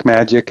black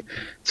magic.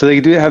 So they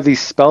do have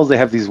these spells. They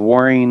have these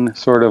warring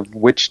sort of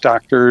witch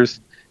doctors,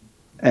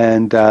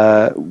 and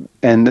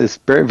this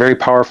very, very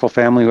powerful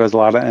family who has a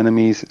lot of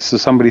enemies. So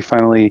somebody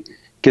finally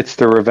gets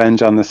their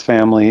revenge on this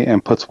family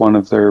and puts one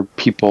of their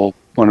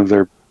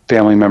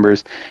family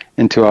members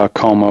into a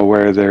coma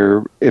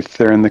where if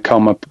they're in the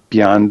coma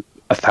beyond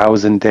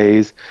 1,000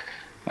 days,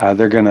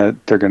 they're gonna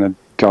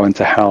go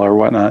into hell or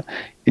whatnot.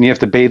 And you have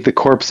to bathe the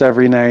corpse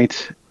every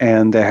night,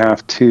 and they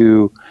have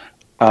to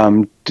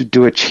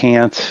do a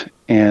chant,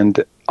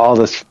 and all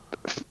this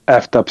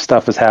effed up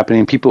stuff is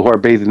happening. People who are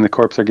bathing the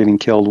corpse are getting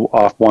killed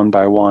off one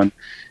by one,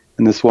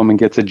 and this woman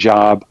gets a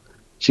job.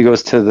 She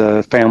goes to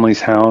the family's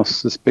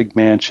house, this big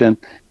mansion,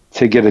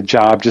 to get a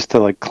job just to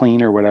like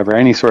clean or whatever,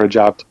 any sort of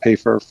job to pay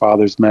for her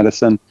father's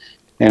medicine.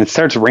 And it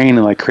starts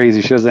raining like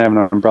crazy. She doesn't have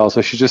an umbrella,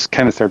 so she just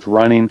kind of starts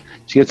running.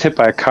 She gets hit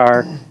by a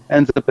car,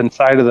 ends up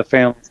inside of the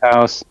family's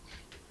house,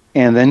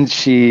 and then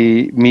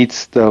she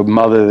meets the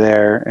mother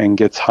there and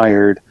gets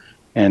hired.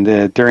 And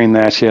during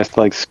that, she has to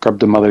like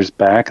scrub the mother's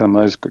back, and the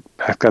mother's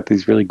back got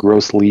these really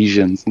gross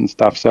lesions and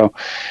stuff. So,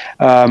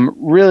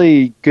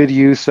 really good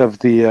use of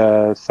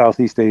the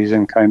Southeast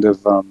Asian kind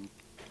of,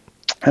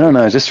 I don't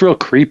know, just real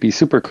creepy,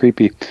 super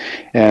creepy,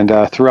 and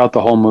throughout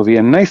the whole movie,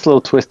 and a nice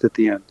little twist at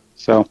the end.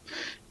 So,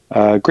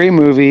 great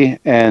movie,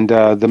 and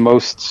the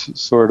most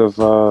sort of,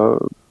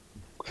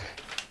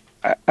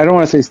 I don't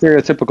want to say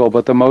stereotypical,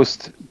 but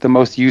the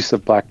most use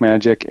of black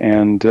magic,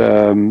 and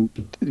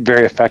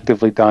very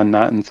effectively done,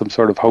 not in some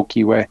sort of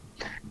hokey way.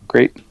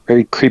 Great,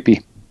 very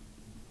creepy.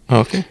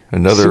 Okay,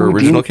 another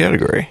original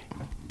category.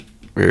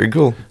 Very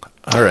cool.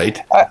 All right,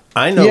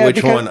 I know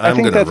which one I'm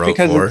going to vote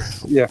for.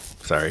 Yeah.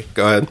 Sorry,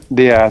 go ahead.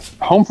 Yeah,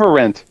 Home for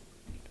Rent.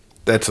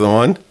 That's the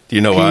one? Do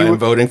you know why I'm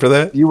voting for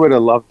that? You would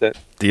have loved it.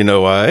 Do you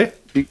know why?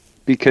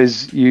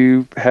 Because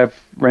you have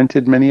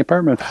rented many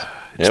apartments.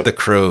 It's the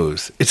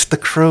crows. It's the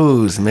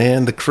crows,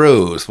 man. The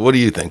crows. What do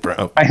you think,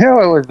 bro? I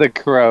know it was the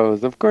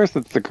crows. Of course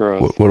it's the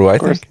crows. What do I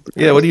think?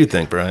 Yeah, what do you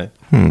think, Brian?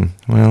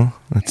 Well,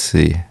 let's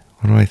see.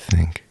 What do I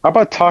think? How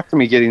about Talk to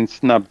Me getting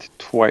snubbed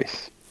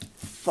twice?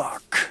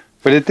 Fuck.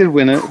 But it did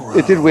win it.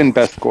 It did win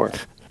best score.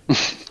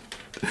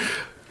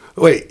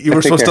 Wait, you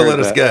were supposed to let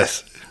us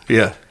guess.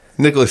 Yeah.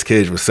 Nicolas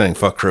Cage was saying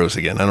fuck crows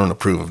again. I don't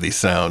approve of these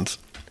sounds.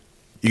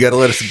 You got to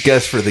let us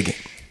guess for the game.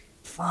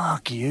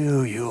 Fuck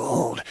you, you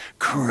old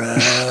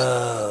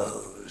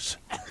crows.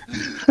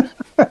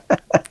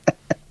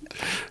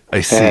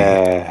 I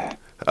see.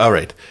 All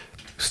right.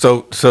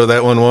 So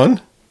that one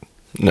won?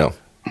 No.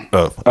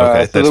 Oh,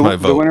 okay. So that's my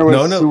vote. The winner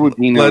was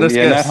Suudino. Let us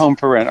guess. Not Home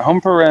for Rent. Home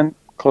for Rent,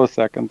 close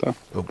second, though.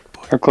 Oh, boy.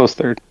 Or close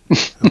third.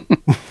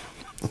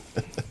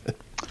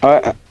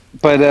 But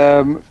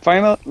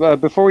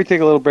before we take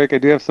a little break, I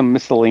do have some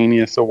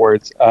miscellaneous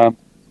awards.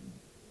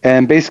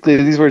 And basically,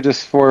 these were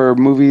just for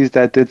movies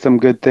that did some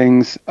good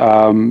things,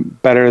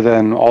 better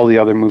than all the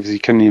other movies. You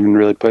couldn't even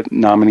really put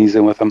nominees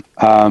in with them.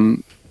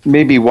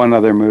 Maybe one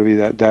other movie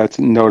that's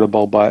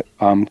notable, but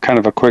kind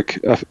of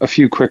a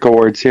few quick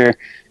awards here.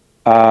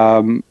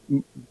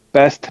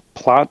 Best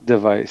plot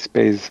device,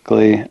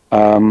 basically.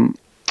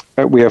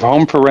 We have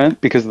Home for Rent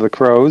because of the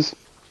crows.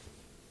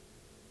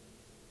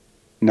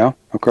 No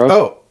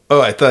crows?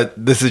 Oh, I thought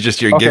this is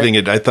just you're giving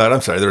it. I thought,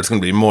 I'm sorry, there was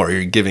going to be more.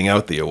 You're giving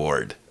out the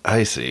award.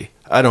 I see.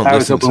 I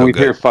was hoping we'd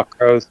hear fuck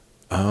crows.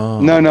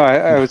 Oh. No,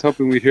 I was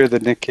hoping we'd hear the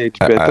Nick Cage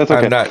bit. That's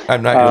okay.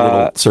 I'm not your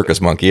little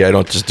circus monkey. I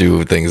don't just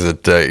do things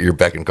at your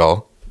beck and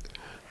call.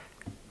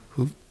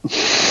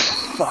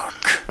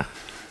 Fuck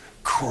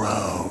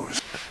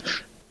crows.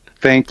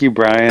 Thank you,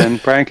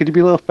 Brian. Brian, could you be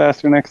a little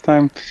faster next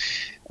time?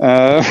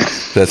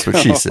 That's what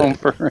she said.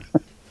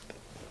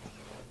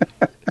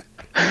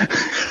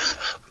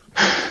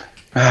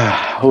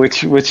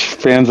 Which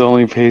fans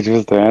only page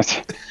was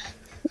that?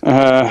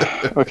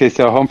 Okay,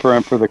 so Home for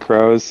Rent for the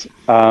Crows.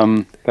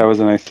 That was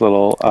a nice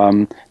little.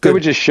 They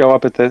would just show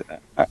up at the.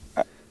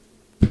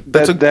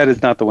 That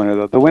is not the winner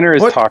though. The winner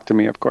is What? Talk to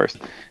Me, of course.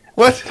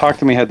 What? Talk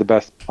to Me had the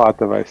best plot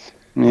device.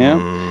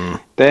 Yeah,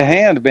 the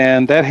hand,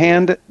 man. That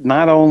hand.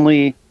 Not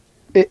only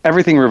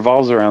everything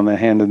revolves around the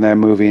hand in that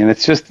movie, and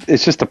it's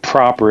just a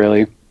prop,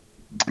 really,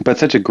 but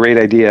such a great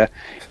idea,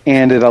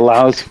 and it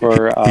allows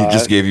for. He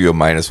just gave you a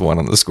 -1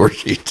 on the score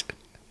sheet.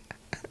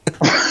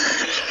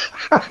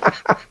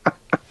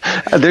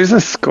 There's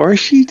a score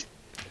sheet?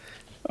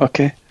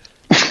 Okay.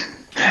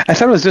 I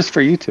thought it was just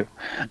for you two.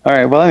 All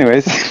right. Well,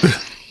 anyways.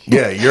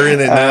 Yeah, you're in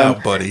it now,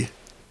 buddy.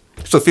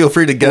 So feel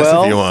free to guess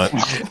if you want.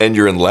 And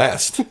you're in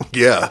last.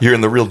 Yeah. You're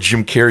in the real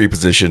Jim Carrey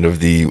position of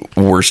the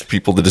worst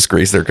people to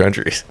disgrace their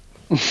countries.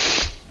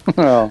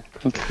 Well,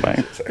 that's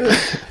fine.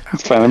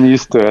 It's fine. I'm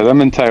used to it.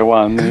 I'm in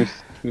Taiwan.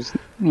 There's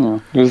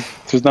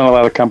not a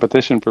lot of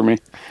competition for me.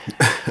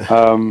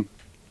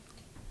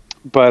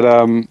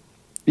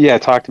 Yeah,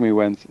 Talk to Me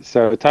wins.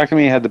 So Talk to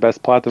Me had the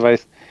best plot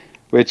device,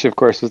 which of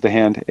course was the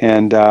hand,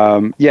 and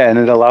and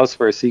it allows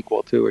for a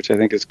sequel too, which I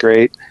think is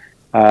great.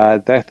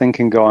 That thing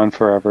can go on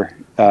forever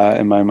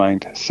in my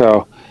mind.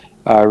 So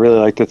I really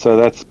liked it. So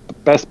that's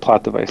best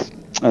plot device.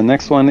 The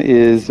next one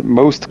is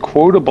most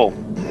quotable.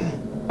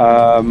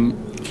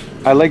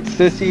 I liked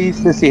Sissy.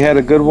 Sissy had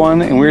a good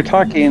one, and we were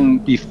talking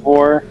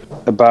before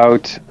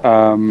about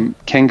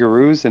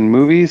kangaroos and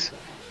movies.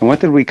 And what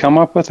did we come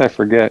up with? I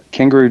forget.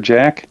 Kangaroo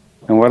Jack.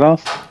 And what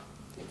else?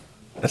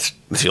 That's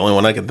the only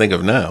one I can think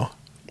of now.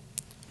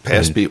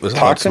 Past Beat was a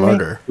Talk lot to Me?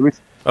 smarter.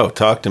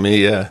 Talk to Me,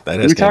 yeah. That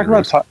has We talk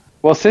about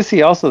well,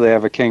 Sissy also they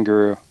have a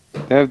kangaroo.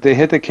 They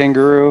hit the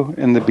kangaroo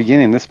in the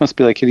beginning. This must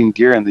be like hitting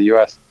deer in the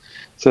U.S.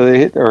 So they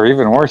hit, or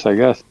even worse, I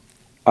guess.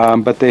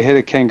 But they hit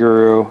a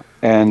kangaroo,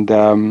 and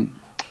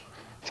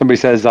somebody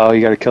says, "Oh,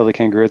 you got to kill the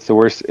kangaroo. It's the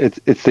worst.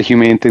 It's the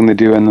humane thing to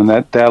do." And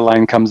then that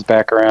line comes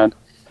back around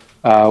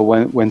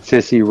when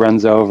Sissy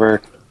runs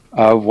over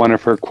one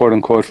of her quote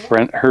unquote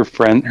her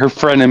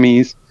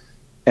frenemies,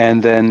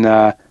 and then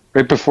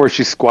right before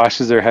she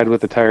squashes her head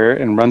with the tire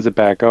and runs it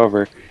back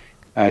over,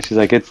 she's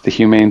like, "It's the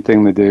humane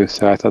thing to do."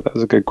 So I thought that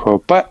was a good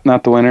quote, but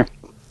not the winner.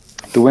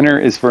 The winner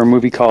is for a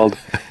movie called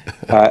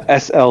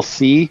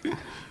SLC,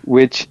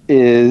 which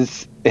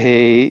is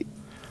a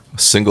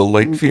single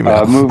light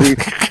female movie.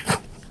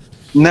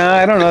 No,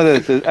 I don't know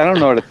that. I don't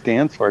know what it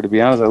stands for. To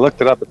be honest, I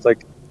looked it up. It's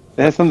like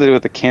it has something to do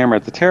with the camera.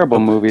 It's a terrible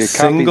movie. It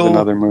copies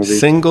another movie.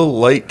 Single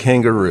light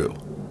kangaroo.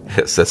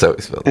 Yes, that's how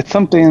it's spelled. It's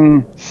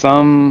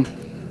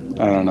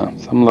I don't know,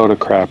 some load of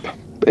crap.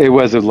 It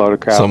was a load of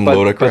crap.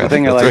 Load of crap. The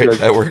thing That's I liked right.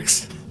 That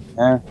works.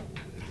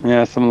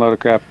 Yeah, some load of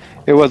crap.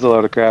 It was a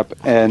load of crap,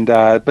 and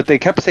but they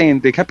kept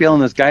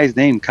yelling this guy's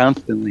name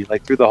constantly,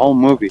 like through the whole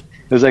movie.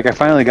 It was like I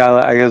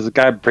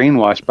got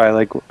brainwashed by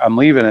like I'm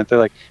leaving it. They're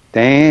like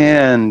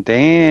Dan.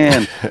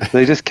 So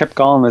they just kept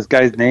calling this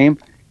guy's name,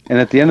 and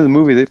at the end of the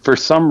movie, for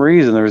some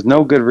reason, there was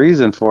no good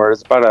reason for it.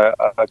 It's about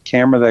a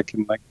camera that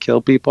can like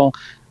kill people.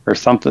 Or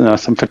something,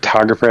 some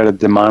photographer had a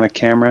demonic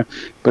camera,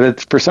 but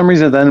it's for some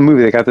reason at the end of the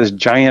movie they got this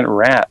gigantic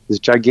rat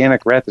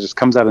that just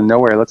comes out of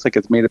nowhere. It looks like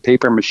it's made of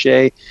paper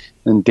mache,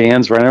 and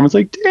Dan's running. Everyone's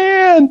like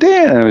Dan,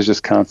 and it was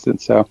just constant.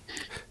 So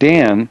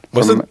Dan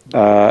from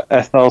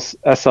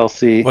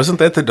SLC wasn't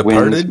that The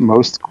Departed?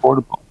 Most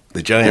quotable.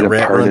 The giant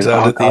rat runs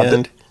out at the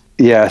end.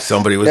 Yes,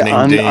 somebody was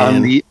named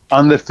Dan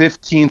on the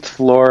 15th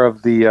floor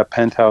of the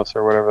penthouse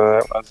or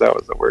whatever that was. That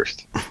was the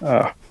worst.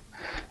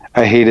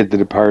 I hated The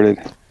Departed.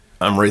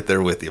 I'm right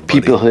there with you, buddy.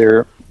 People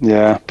here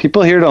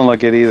don't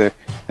like it either.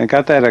 It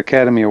got that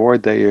Academy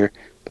Award that year,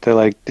 but they're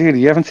like, dude,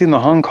 you haven't seen the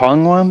Hong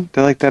Kong one?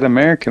 They're like, that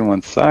American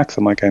one sucks.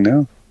 I'm like, I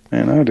know,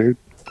 dude.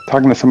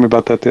 Talking to somebody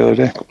about that the other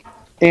day.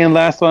 And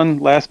last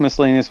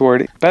miscellaneous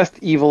award, Best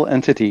Evil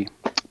Entity.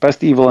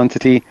 Best Evil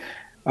Entity,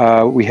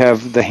 we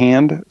have The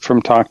Hand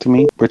from Talk to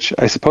Me, which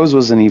I suppose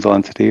was an evil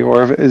entity,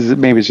 or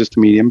maybe it's just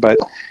a medium, but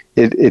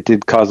it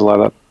did cause a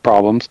lot of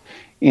problems.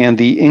 And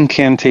The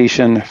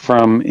Incantation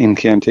from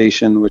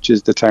Incantation, which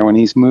is the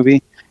Taiwanese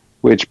movie,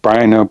 which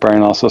Brian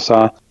also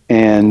saw.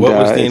 And what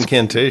was The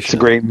Incantation? It's a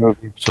great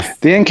movie.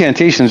 The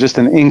Incantation is just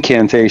an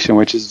incantation,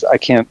 which is, I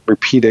can't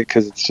repeat it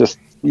because it's just,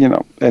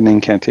 an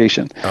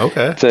incantation.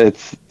 Okay.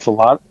 It's a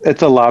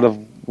lot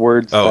of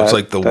words. Oh, it's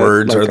like the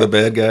words are the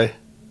bad guy?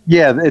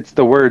 Yeah, it's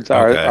the words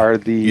are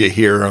the... You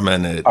hear them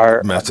and it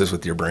messes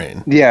with your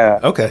brain. Yeah.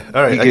 Okay,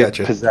 all right, I got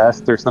you.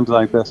 Possessed or something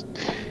like this.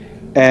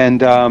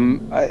 And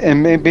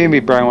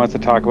maybe Brian wants to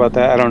talk about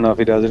that. I don't know if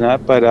he does or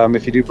not, but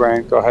if you do,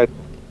 Brian, go ahead.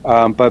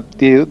 But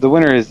the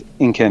winner is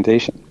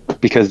Incantation,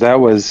 because that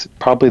was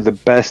probably the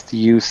best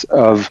use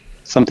of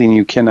something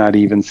you cannot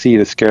even see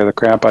to scare the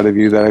crap out of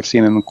you that I've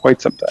seen in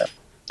quite some time.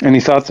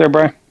 Any thoughts there,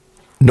 Brian?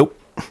 Nope.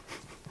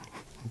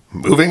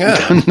 Moving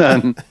on.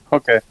 None.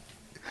 Okay.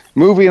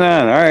 Moving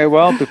on. All right.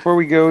 Well, before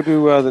we go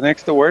to the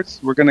next awards,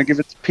 we're going to give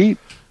it to Pete.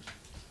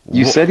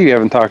 You said you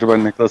haven't talked about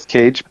Nicolas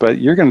Cage, but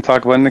you're going to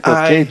talk about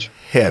Nicolas Cage.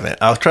 I haven't.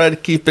 I'll try to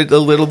keep it a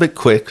little bit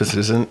quick because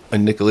this isn't a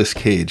Nicolas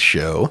Cage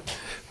show.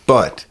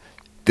 But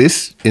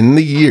in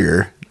the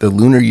year the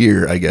lunar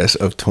year, I guess,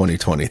 of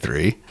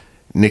 2023,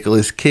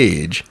 Nicolas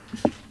Cage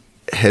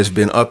has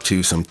been up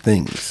to some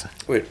things.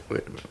 Wait a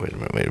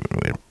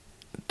minute.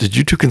 Did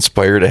you two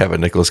conspire to have a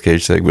Nicolas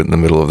Cage segment in the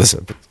middle of this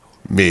episode?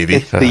 Maybe.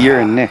 It's the year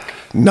in Nick.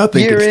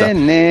 Nothing Year can stop.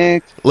 in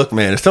Nick. Look,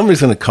 man, if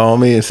somebody's going to call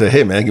me and say,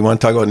 hey, man, you want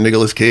to talk about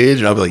Nicolas Cage?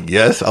 And I'll be like,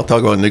 yes, I'll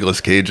talk about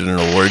Nicolas Cage in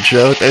an award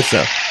show. That's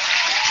not...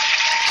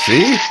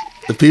 See?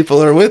 The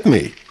people are with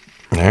me.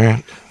 All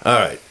right. All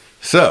right.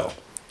 So,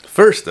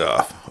 first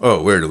off,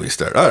 where do we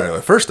start? All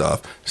right. First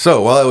off,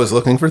 so while I was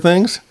looking for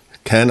things,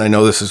 Ken, I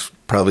know this is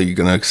probably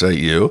going to excite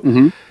you.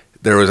 Mm-hmm.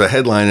 There was a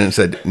headline and it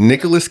said,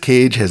 Nicolas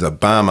Cage has a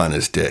bomb on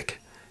his dick.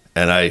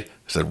 And I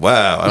said,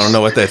 wow, I don't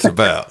know what that's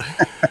about.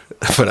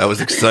 But I was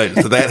excited.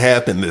 So that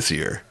happened this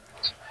year.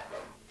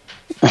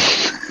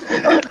 Was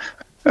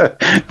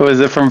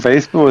it from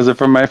Facebook? Was it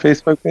from my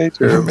Facebook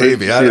page? Or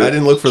Maybe. I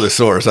didn't look for the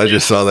source. I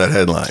just saw that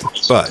headline.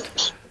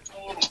 But.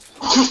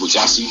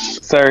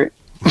 Sorry.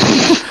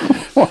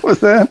 What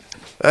was that?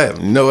 I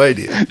have no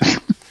idea.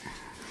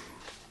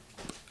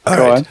 All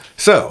Go right. on.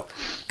 So,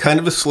 kind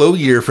of a slow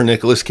year for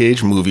Nicolas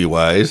Cage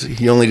movie-wise.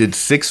 He only did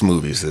 6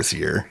 movies this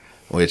year,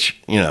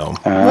 which,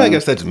 I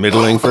guess that's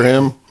middling for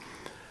him.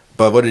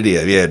 But what did he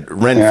have? He had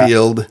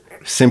Renfield,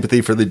 Sympathy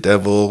for the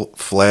Devil,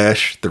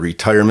 Flash, The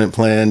Retirement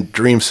Plan,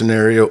 Dream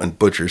Scenario, and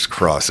Butcher's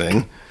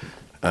Crossing.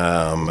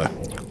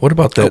 What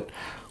about that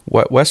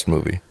West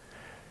movie?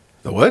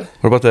 The what?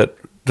 What about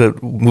the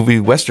movie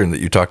Western that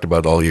you talked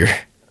about all year?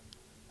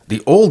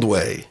 The Old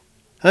Way.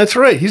 That's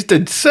right. He's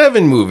did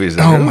 7 movies.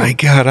 Oh my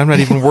God! I'm not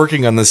even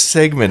working on this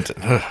segment.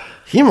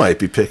 He might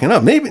be picking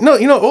up. Maybe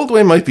no. Old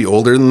Way might be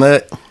older than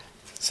that.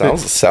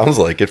 Sounds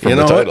like it from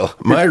the title.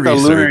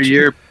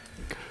 What?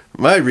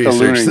 My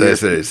research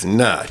says that it's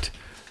not.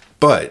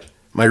 But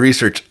my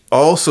research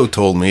also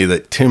told me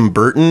that Tim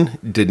Burton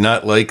did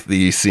not like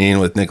the scene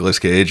with Nicolas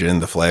Cage in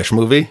the Flash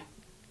movie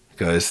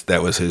because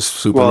that was his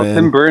Superman. Well,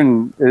 Tim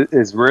Burton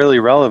is really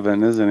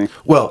relevant, isn't he?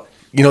 Well,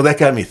 that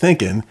got me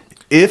thinking.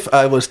 If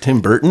I was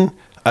Tim Burton,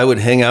 I would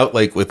hang out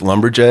with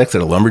lumberjacks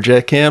at a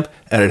lumberjack camp,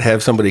 and I'd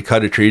have somebody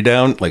cut a tree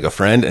down, like a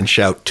friend, and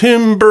shout,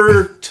 Tim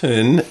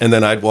Burton, and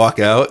then I'd walk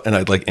out, and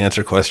I'd,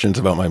 answer questions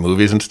about my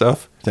movies and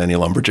stuff to any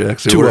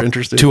lumberjacks who were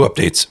interested. 2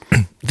 updates.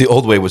 The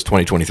Old Way was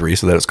 2023,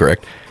 so that is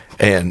correct.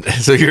 And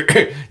so your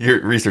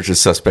research is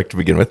suspect to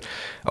begin with.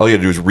 All you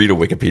got to do is read a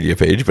Wikipedia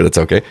page, but it's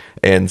okay.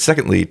 And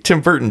secondly, Tim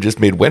Burton just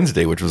made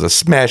Wednesday, which was a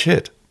smash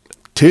hit.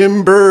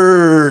 Tim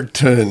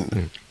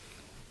Burton.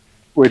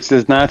 Which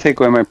does not take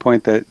away my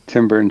point that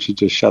Tim Burton should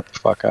just shut the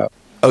fuck up.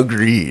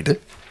 Agreed.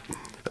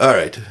 All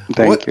right.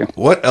 Thank you.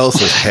 What else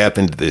has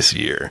happened this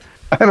year?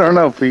 I don't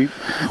know, Pete.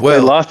 They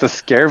lost a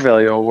Scare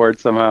Value Award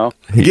somehow.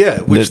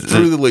 Yeah, which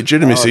threw the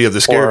legitimacy of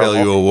the Scare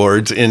Value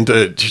Awards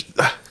into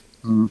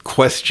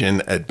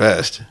question at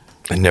best.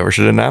 I never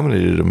should have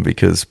nominated him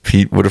because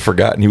Pete would have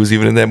forgotten he was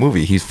even in that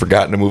movie. He's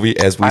forgotten a movie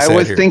as we sat here. I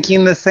was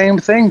thinking the same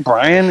thing,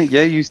 Brian.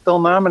 Yeah, you still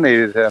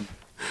nominated him.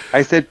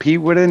 I said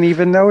Pete wouldn't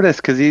even notice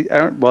because you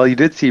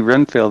did see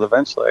Renfield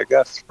eventually, I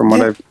guess, from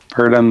what I've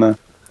heard on the.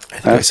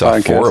 I saw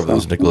podcast, 4 of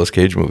those Nicolas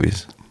Cage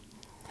movies.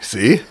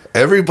 See,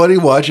 everybody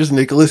watches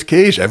Nicolas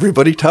Cage.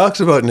 Everybody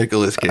talks about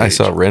Nicolas Cage. I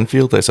saw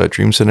Renfield. I saw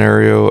Dream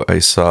Scenario. I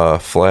saw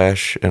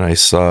Flash, and I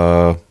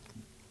saw.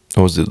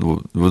 What was it?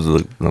 What was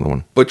another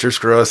one? Butcher's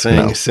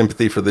Crossing.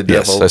 Sympathy for the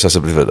Devil. Yes, I saw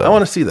Sympathy for the Devil. I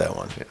want to see that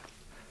one.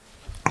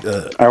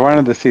 I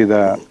wanted to see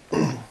that.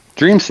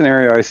 Dream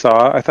Scenario. I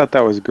saw. I thought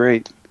that was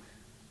great.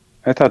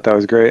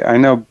 I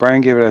know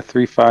Brian gave it a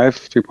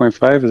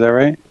 3.5. Is that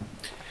right?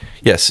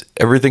 Yes,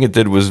 everything it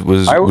did was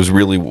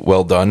really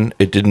well done.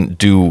 It didn't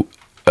do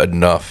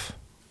enough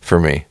for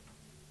me.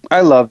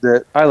 I loved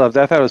it. I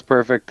thought it was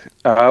perfect.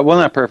 Well,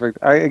 not perfect.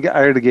 I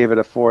already gave it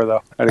a 4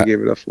 though. I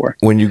gave it a 4.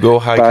 When you go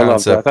high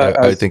concept,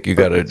 I think you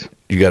gotta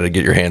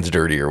get your hands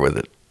dirtier with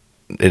it,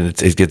 and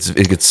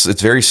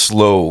it's very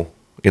slow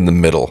in the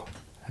middle,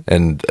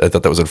 and I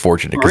thought that was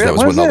unfortunate because that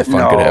was when all the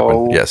fun could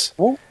happen. Yes.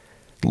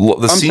 Well,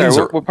 the scenes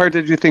sorry, what part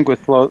did you think was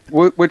slow?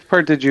 Which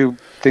part did you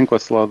think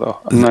was slow, though?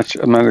 I'm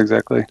not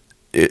exactly.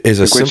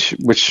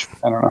 Which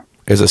I don't know.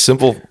 As a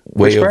simple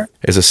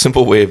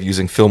way of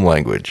using film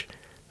language,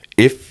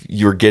 if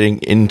you're getting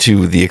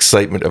into the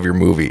excitement of your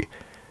movie,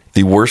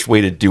 the worst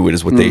way to do it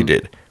is what they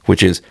did,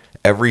 which is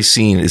every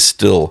scene is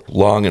still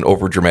long and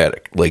over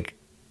dramatic. Like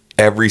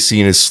every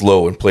scene is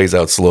slow and plays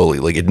out slowly.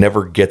 Like it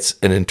never gets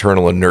an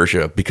internal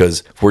inertia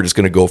because we're just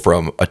going to go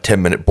from a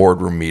 10-minute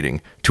boardroom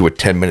meeting to a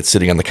 10-minute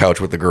sitting on the couch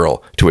with the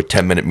girl to a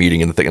 10-minute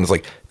meeting in the thing. And it's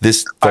like,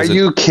 this doesn't... Are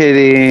you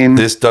kidding?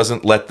 This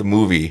doesn't let the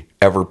movie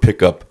ever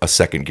pick up a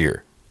second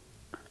gear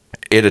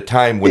at a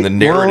time when the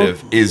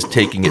narrative is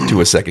taking it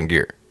to a second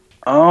gear.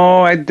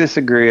 Oh, I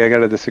disagree. I got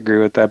to disagree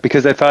with that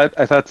because I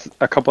thought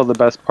a couple of the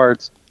best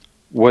parts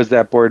was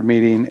that board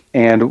meeting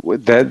and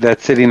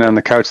that sitting on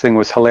the couch thing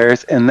was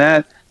hilarious. And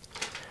that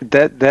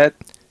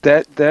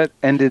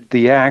ended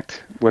the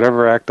act,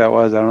 whatever act that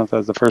was. I don't know if that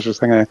was the first or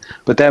second act,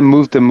 but that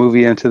moved the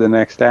movie into the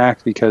next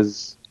act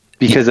because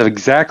of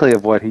exactly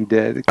of what he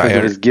did, because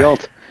of his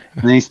guilt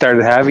And then he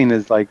started having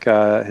his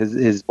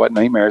what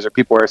nightmares, or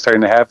people were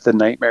starting to have the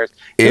nightmares.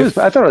 I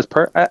thought it was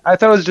I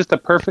thought it was just a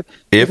perfect.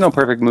 There's no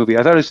perfect movie.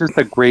 I thought it was just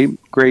a great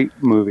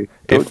movie.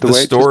 If the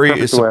story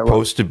is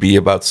supposed to be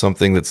about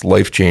something that's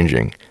life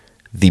changing,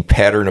 the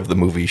pattern of the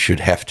movie should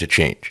have to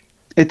change.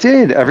 It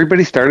did.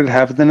 Everybody started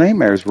having the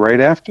nightmares right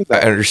after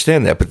that. I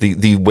understand that, but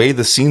the way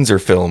the scenes are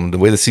filmed, the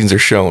way the scenes are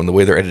shown, the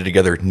way they're edited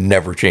together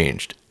never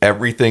changed.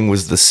 Everything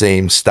was the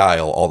same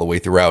style all the way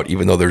throughout,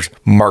 even though there's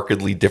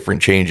markedly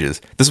different changes.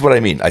 This is what I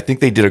mean. I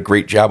think they did a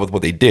great job with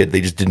what they did.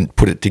 They just didn't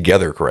put it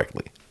together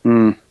correctly.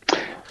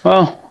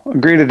 Well,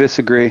 agree to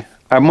disagree.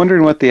 I'm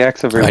wondering what the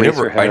acts of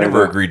Eraserhead I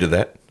never agreed to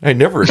that. I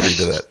never agreed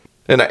to that.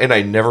 And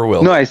I never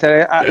will. No, I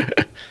said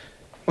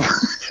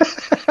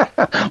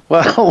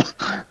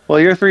well,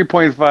 your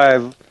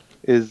 3.5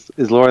 is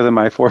lower than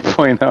my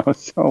 4.0,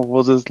 so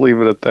we'll just leave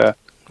it at that,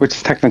 which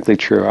is technically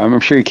true. I'm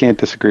sure you can't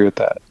disagree with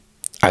that.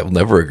 I will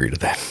never agree to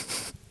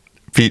that.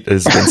 Pete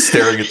has been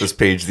staring at this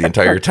page the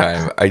entire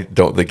time. I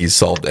don't think he's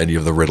solved any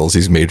of the riddles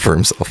he's made for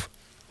himself.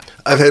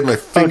 I've had my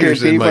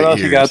fingers in my ears. What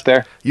else you got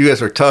there? You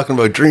guys were talking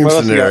about dream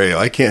scenario.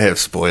 I can't have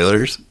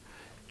spoilers.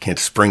 Can't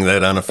spring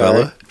that on a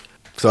fella. Sorry.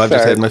 So I've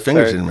just had my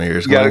fingers in my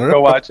ears. You gotta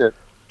go watch it.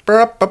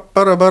 In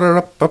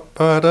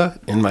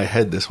my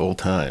head this whole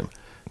time.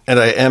 And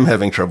I am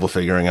having trouble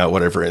figuring out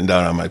what I've written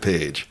down on my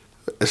page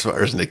as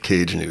far as Nick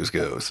Cage news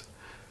goes.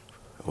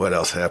 What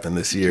else happened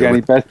this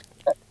year?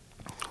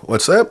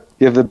 What's that?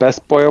 You have the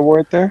Best Boy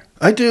Award there?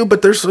 I do,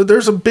 but there's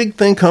a big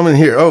thing coming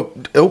here.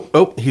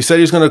 Oh, he said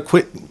he's going to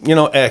quit,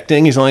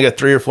 acting. He's only got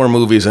 3 or 4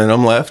 movies in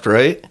him left,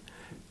 right?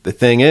 The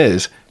thing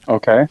is,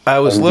 okay, I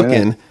was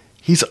looking.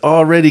 He's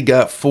already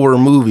got 4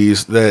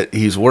 movies that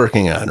he's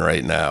working on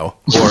right now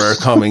or are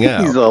coming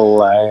out. He's a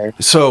liar.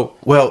 So,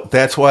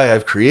 that's why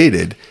I've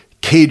created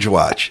Cage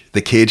Watch,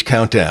 the Cage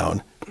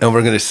Countdown. And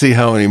we're going to see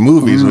how many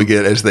movies we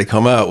get as they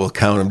come out. We'll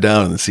count them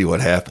down and see what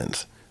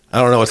happens.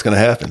 I don't know what's going to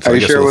happen. So Are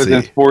you sure it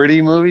wasn't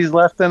 40 movies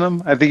left in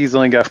him? I think he's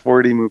only got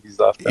 40 movies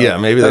left. Yeah,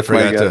 maybe they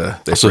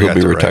forgot to. So he'll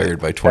be retired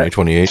by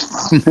 2028.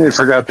 They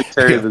forgot to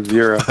carry the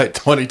 0. By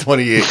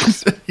 2028,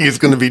 he's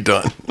going to be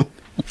done.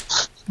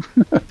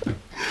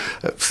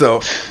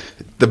 So,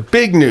 the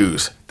big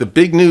news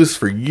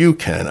for you,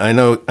 Ken. I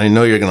know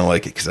you're going to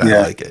like it because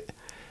I like it.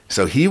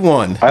 So he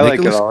won. I like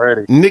it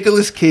already.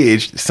 Nicolas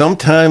Cage,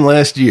 sometime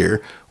last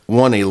year,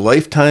 won a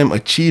Lifetime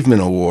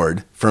Achievement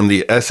Award from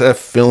the SF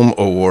Film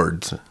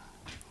Awards,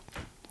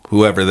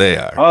 whoever they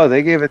are. Oh,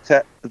 they gave it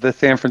to the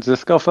San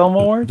Francisco Film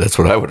Award? That's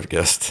what I would have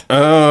guessed.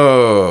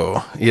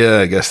 Oh, yeah,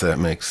 I guess that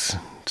makes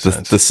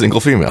sense. The single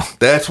female.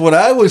 That's what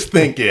I was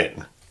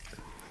thinking.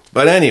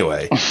 But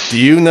anyway, do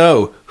you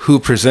know who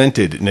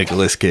presented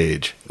Nicolas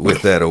Cage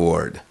with that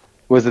award?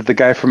 Was it the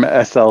guy from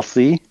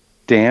SLC,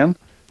 Dan?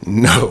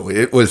 No,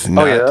 it was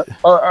not. Oh, yeah.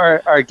 Oh, all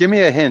right. Give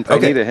me a hint.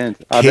 Okay. I need a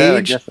hint.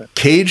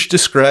 Cage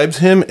describes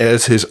him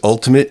as his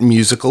ultimate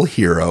musical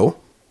hero.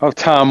 Oh,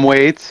 Tom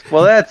Waits.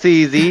 Well, that's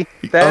easy.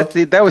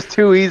 That was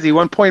too easy.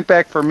 1 point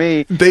back for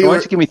me. Why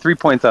don't you give me 3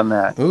 points on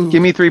that? Ooh,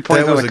 give me 3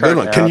 points on the card. That was a good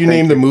one. Can you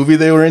name the movie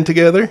they were in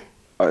together?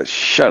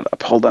 Shut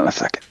up. Hold on a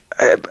second.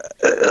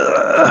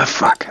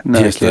 Fuck. No,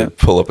 he has to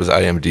pull up his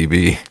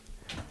IMDb.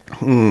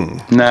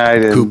 No, I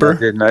didn't.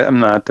 Cooper?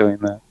 I'm not doing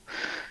that.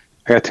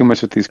 I got too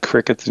much with these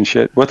crickets and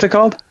shit. What's it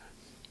called?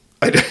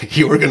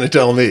 You were going to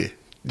tell me.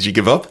 Did you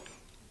give up?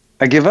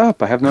 I give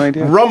up. I have no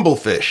idea.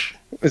 Rumblefish.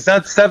 It's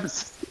not 7.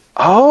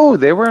 Oh,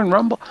 they were in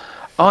Rumble.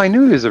 Oh, I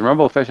knew he was in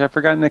Rumblefish. I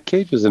forgot Nick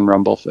Cage was in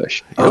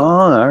Rumblefish. Yep. Oh,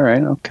 all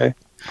right. Okay.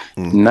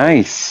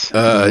 Nice.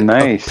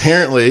 Nice.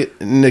 Apparently,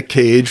 Nick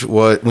Cage,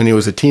 when he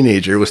was a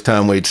teenager, was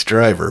Tom Waits'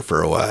 driver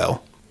for a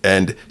while.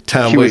 And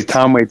Tom Waits was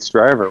Tom Waits'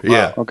 driver. Wow.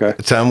 Yeah. Okay.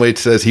 Tom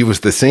Waits says he was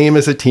the same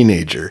as a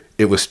teenager.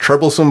 It was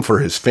troublesome for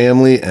his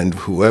family and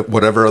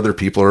whatever other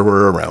people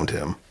were around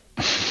him.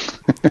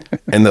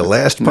 And the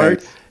last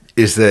part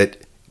is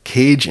that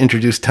Cage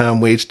introduced Tom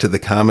Waits to the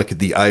comic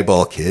The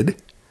Eyeball Kid.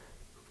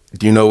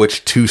 Do you know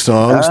which 2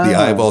 songs The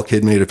Eyeball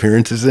Kid made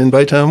appearances in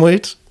by Tom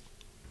Waits?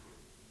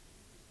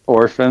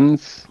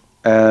 Orphans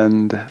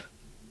and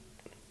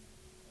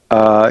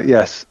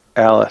yes,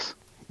 Alice.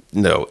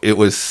 No, it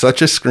was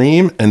Such a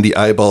Scream and The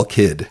Eyeball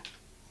Kid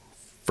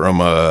from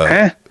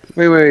Wait.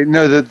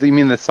 No, you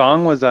mean the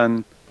song was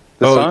on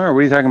the song, or what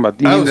are you talking about?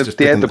 You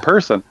mean the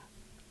person?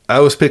 I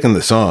was picking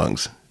the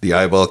songs. The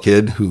Eyeball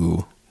Kid,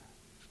 who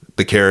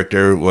the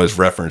character was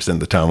referenced in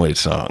the Tom Waits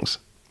songs.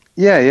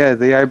 Yeah,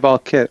 the Eyeball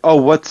Kid. Oh,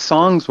 what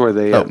songs were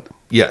they in?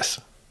 Yes.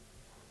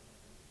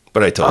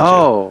 But I told you.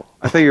 Oh,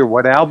 I thought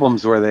what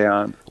albums were they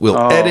on? We'll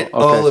edit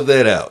all of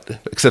that out,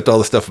 except all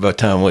the stuff about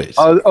Tom Waits.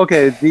 Oh,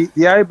 okay.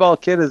 The Eyeball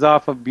Kid is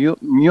off of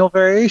Mule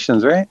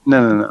Variations, right?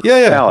 No.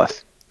 Yeah.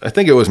 Alice. I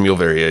think it was Mule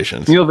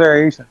Variations. Mule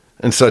Variations.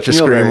 And Such a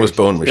Scream was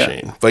Bone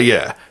Machine. Yeah. But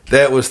yeah,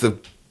 that was the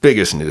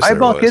biggest news.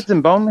 Eyeball Kid's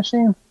in Bone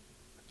Machine?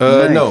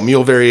 Nice. No,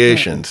 Mule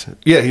Variations.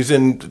 Yeah, he's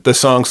in the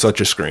song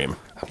Such a Scream.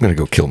 I'm going to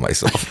go kill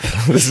myself.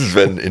 This has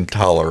been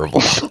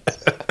intolerable.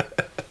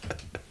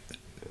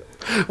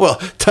 Well,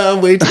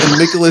 Tom Waits and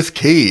Nicolas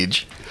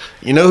Cage.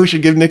 You know who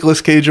should give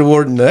Nicolas Cage an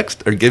award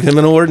next? Or give him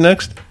an award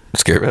next?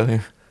 Scare Value.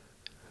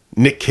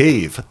 Nick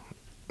Cave.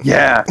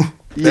 Yeah.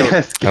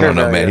 Yes. I don't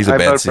know, man. He's a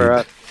bad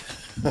seed.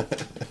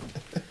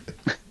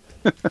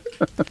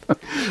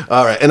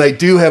 All right, and I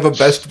do have a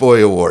Best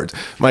Boy award.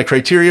 My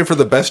criteria for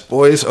the Best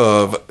Boys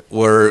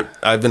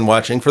I've been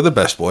watching for the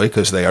Best Boy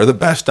because they are the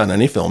best on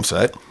any film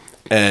set.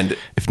 And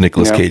if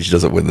Nicolas Cage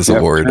doesn't win this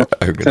award,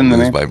 I'm going to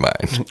lose my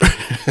mind.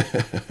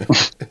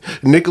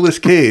 Nicolas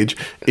Cage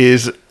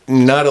is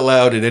not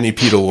allowed in any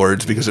Pete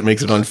Awards because it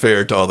makes it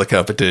unfair to all the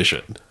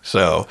competition.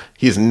 So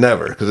he's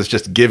never, because it's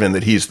just given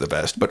that he's the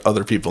best, but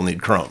other people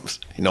need crumbs.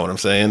 You know what I'm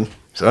saying?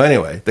 So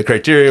anyway, the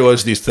criteria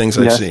was these things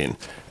I've seen.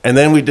 And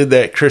then we did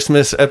that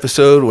Christmas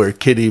episode where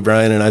Kitty,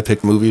 Brian, and I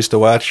picked movies to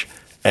watch.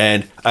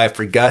 And I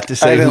forgot to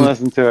say I didn't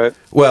listen to it.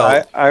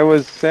 Well, I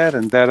was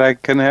saddened that I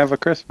couldn't have a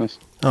Christmas.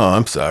 Oh,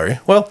 I'm sorry.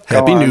 Well,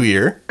 Happy New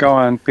Year. Go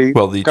on, Pete.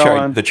 Well,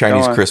 the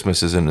Chinese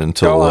Christmas isn't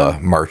until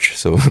March,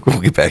 so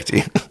we'll get back to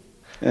you.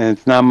 And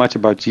it's not much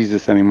about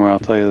Jesus anymore, I'll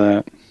tell you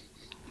that.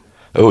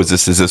 Oh, is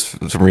this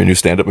some of your new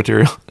stand-up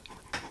material?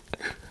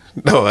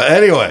 No,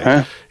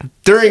 anyway,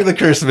 during the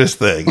Christmas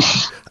thing,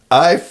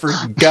 I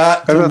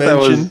forgot to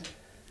mention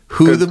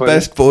who the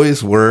best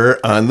boys were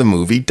on the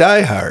movie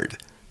Die Hard.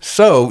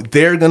 So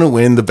they're going to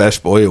win the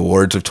Best Boy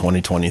Awards of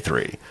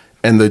 2023.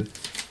 And the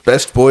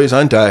best boys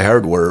on Die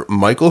Hard were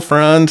Michael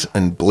Franz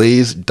and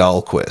Blaise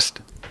Dahlquist.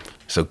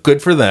 So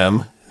good for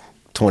them,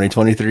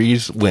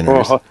 2023's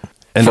winners. Oh,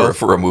 and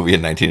for a movie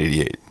in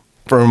 1988.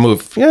 For a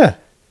movie, yeah.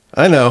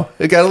 I know.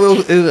 It got a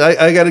little.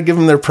 I got to give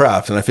them their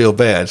props, and I feel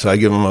bad, so I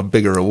give them a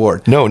bigger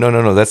award. No.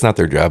 That's not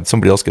their job.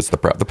 Somebody else gets the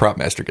prop. The prop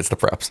master gets the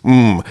props.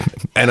 And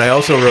I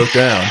also wrote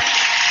down.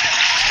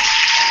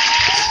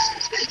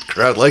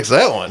 Crowd likes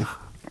that one.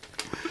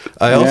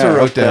 I also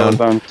wrote down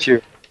on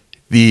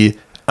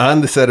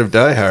the set of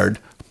Die Hard,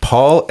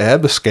 Paul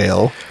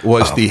Abascal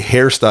was the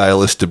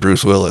hairstylist to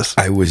Bruce Willis.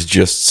 I was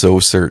just so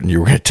certain you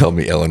were going to tell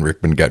me Alan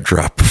Rickman got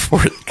dropped before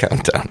the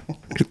countdown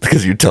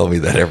because you tell me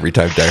that every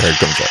time Die Hard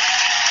comes up.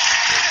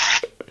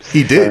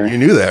 He did. Sorry. You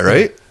knew that,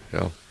 right?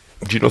 Yeah.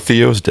 Do you know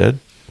Theo's dead?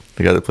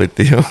 The guy that played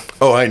Theo?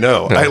 Oh, I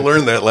know. No. I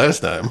learned that last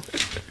time.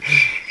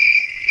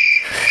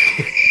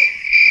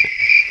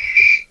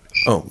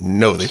 Oh,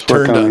 no. They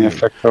turned on me.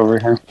 Over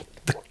here.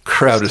 The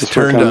crowd is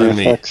turned on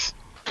me.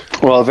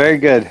 Well, very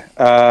good.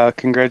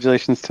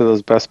 Congratulations to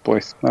those best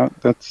boys.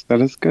 That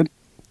is good.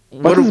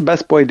 What does the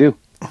best boy do?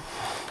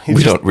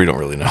 We don't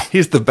really know.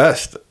 He's the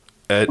best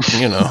at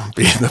being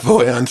the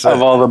boy on set.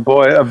 Of all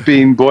of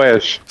being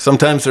boyish.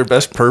 Sometimes they're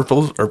best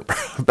purples or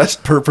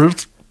best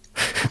purples.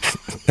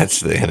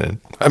 That's the end.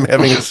 I'm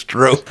having a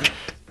stroke.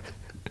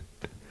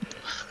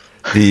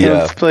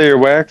 Let's play your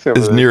wax over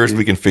as there, near as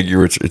we can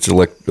figure, it's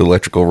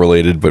electrical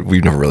related, but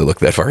we've never really looked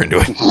that far into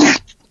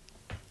it.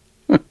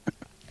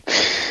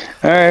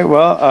 All right.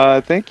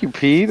 Well, thank you,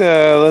 Pete.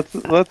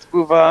 Let's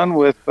move on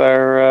with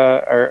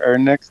our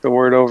next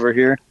award over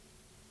here.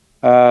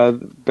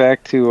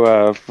 Back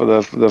to for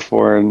the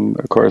foreign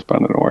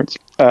correspondent awards.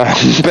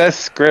 Best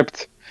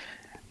script,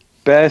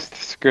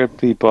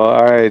 people.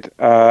 All right.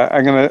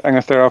 I'm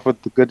gonna start off with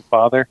The Good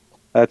Father.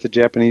 That's a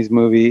Japanese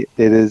movie.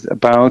 It is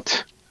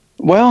about.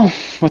 Well,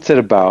 what's it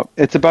about?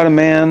 It's about a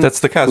man. That's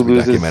the Cosby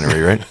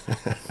documentary, right?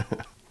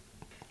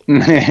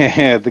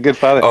 The Good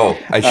Father. Oh,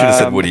 I should have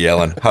said Woody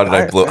Allen. How did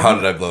I blow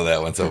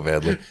that one so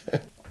badly?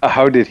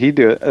 How did he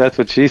do it? That's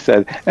what she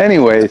said.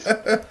 Anyways,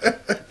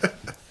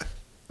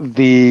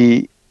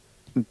 the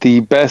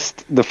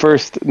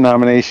first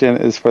nomination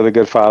is for The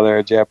Good Father,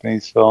 a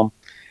Japanese film,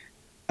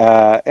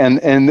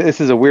 and this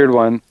is a weird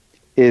one.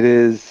 It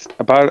is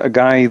about a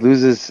guy. He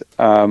loses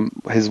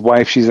his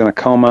wife. She's in a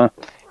coma,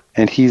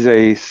 and he's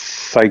a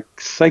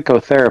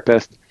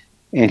psychotherapist.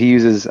 And he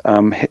uses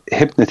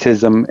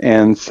hypnotism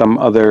and some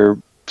other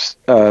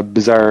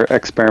bizarre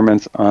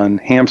experiments on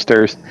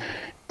hamsters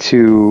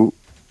to.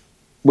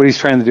 What he's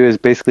trying to do is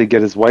basically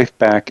get his wife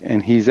back,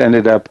 and he's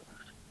ended up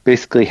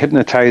basically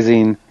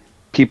hypnotizing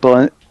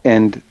people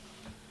and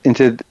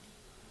into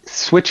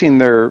switching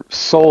their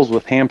souls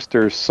with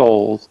hamsters'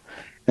 souls.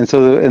 And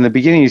so in the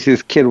beginning, you see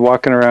this kid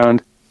walking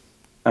around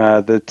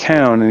the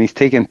town, and he's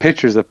taking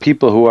pictures of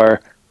people who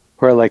are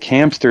like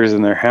hamsters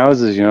in their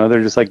houses,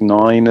 they're just like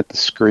gnawing at the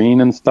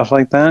screen and stuff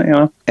like that,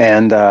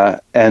 and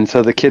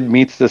so the kid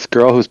meets this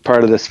girl who's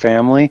part of this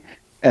family,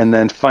 and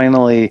then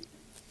finally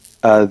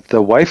the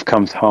wife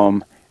comes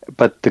home,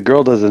 but the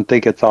girl doesn't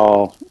think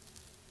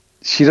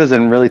she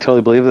doesn't really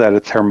totally believe that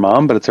it's her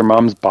mom, but it's her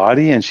mom's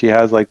body, and she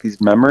has like these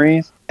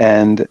memories.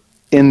 And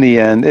in the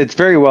end, it's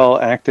very well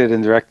acted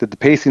and directed. The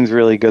pacing's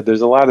really good.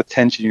 There's a lot of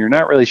tension. You're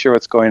not really sure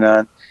what's going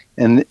on,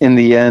 and in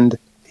the end,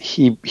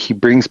 he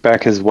brings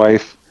back his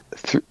wife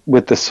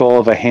with the soul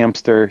of a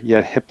hamster,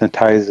 yet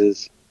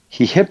hypnotizes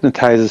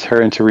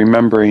her into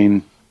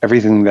remembering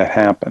everything that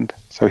happened.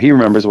 So he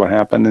remembers what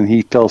happened, and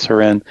he fills her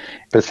in,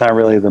 but it's not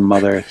really the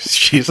mother.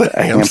 She's a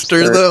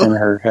hamster though in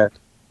her head.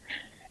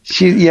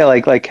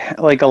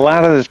 Like a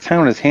lot of the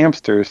town is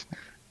hamsters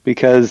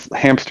because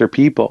hamster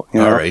people.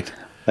 All right.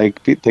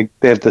 Like they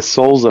have the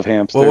souls of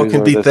hamsters. Well, what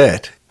can beat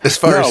that? As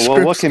far as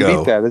scripts what can go.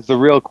 beat that? It's the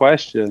real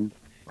question.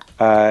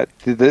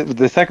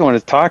 The second one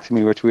is Talk to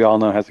Me, which we all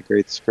know has a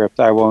great script.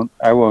 I won't.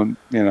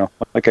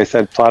 Like I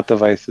said, plot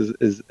device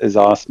is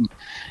awesome.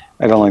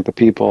 I don't like the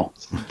people.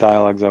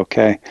 Dialogue's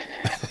okay,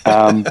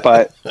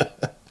 but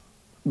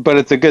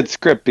it's a good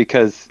script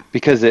because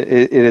it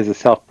is a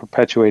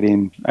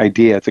self-perpetuating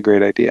idea. It's a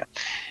great idea.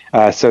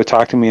 So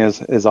Talk to Me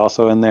is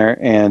also in there,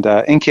 and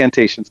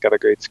Incantation's got a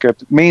great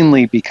script,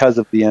 mainly because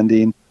of the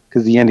ending,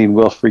 because the ending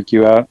will freak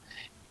you out,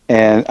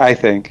 and I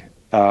think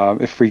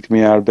it freaked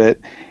me out a bit.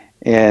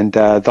 And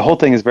the whole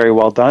thing is very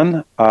well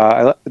done.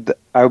 I'm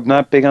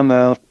not big on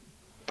the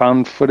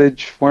found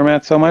footage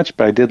format so much,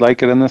 but I did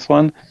like it in this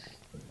one.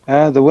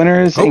 The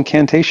winner is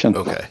Incantation.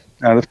 Okay.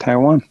 Out of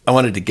Taiwan. I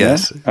wanted to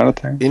guess. Yeah, out of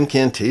Taiwan.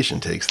 Incantation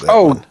takes that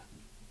one.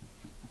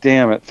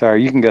 Damn it.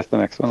 Sorry. You can guess the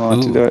next one. I'll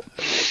let you do it.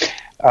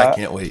 I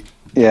can't wait.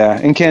 Yeah,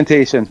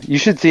 Incantation. You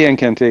should see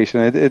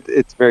Incantation.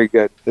 It's very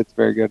good. It's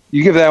very good.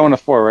 You give that one a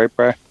 4, right,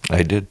 Bri?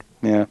 I did.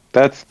 Yeah.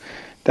 That's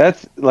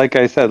like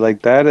I said,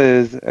 like that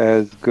is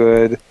as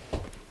good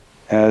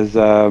as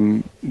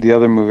the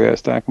other movie I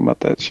was talking about.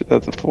 That's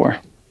a 4.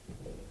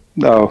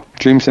 Oh,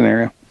 Dream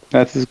Scenario.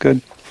 That's as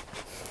good.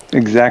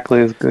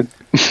 Exactly as good.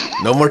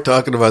 No more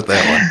talking about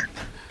that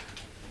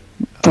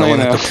one. I don't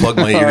want to have to plug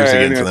my ears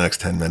again for the next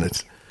 10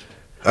 minutes.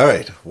 All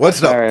right.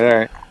 What's up? All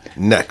right.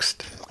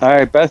 Next. All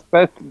right.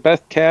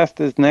 Best cast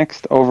is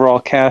next. Overall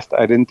cast.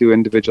 I didn't do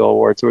individual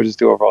awards, so we'll just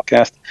do overall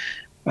cast.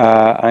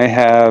 I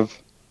have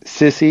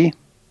Sissy,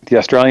 the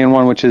Australian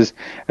one, which is,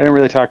 I didn't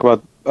really talk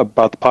about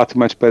the plot too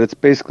much, but it's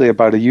basically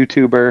about a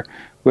YouTuber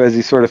who has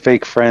these sort of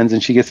fake friends,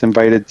 and she gets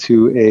invited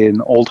to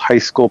an old high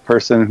school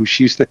person who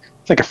she used to,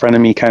 it's like a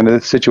frenemy kind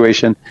of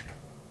situation.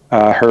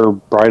 Her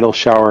bridal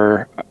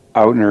shower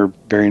out in her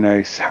very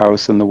nice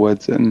house in the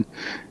woods, and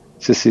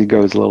Sissy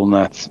goes a little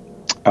nuts.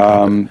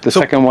 The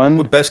second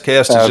one, best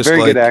cast is just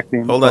very like, good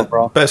acting. Hold on,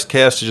 overall. Best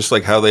cast is just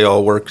like how they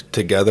all work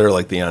together,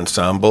 like the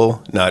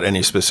ensemble, not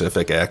any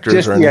specific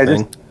actors or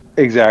anything.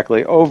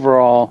 Exactly.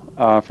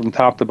 Overall, from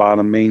top to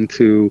bottom, main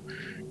to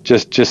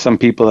just some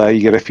people that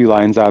you get a few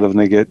lines out of, and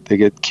they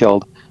get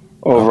killed.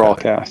 Overall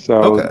cast.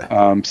 So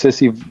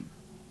Sissy,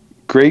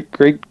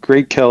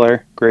 great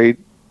killer, great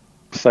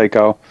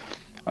psycho.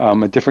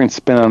 A different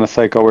spin on a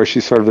psycho where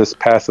she's sort of this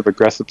passive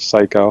aggressive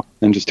psycho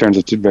and just turns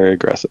into very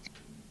aggressive.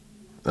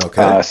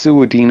 Okay.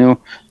 Suwadinu,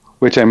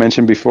 which I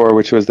mentioned before,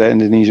 which was that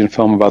Indonesian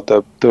film about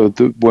the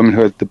woman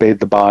who had bathed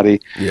the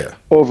body. Yeah.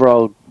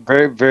 Overall,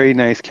 very, very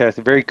nice cast.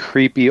 A very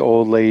creepy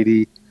old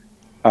lady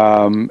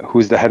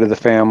who's the head of the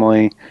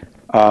family.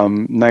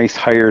 Nice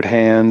hired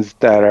hands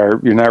that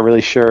you're not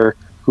really sure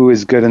who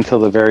is good until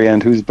the very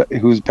end, who's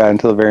bad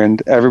until the very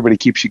end. Everybody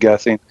keeps you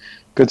guessing.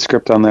 Good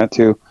script on that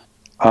too.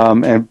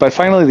 But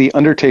finally, The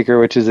Undertaker,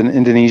 which is an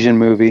Indonesian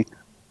movie,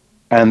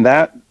 and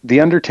that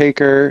The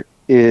Undertaker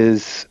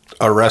is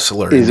a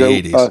wrestler in the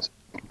 80s.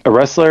 A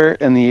wrestler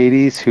in the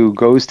 80s who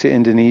goes to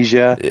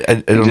Indonesia.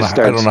 I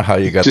don't know how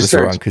you got this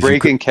wrong.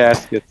 Breaking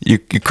caskets. You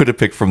could have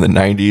picked from the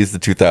 90s, the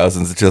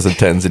 2000s, the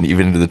 2010s, and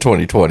even into the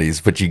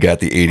 2020s, but you got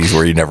the 80s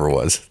where he never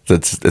was.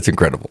 That's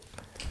incredible.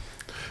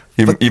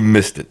 You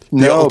missed it.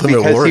 No,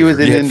 because he was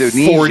in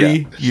Indonesia. 40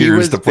 years he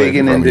was to play big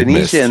in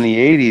Indonesia in the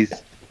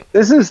 80s.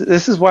 This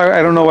is why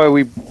I don't know why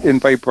we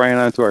invite Brian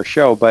onto our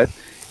show, but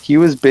he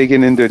was big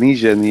in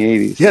Indonesia in the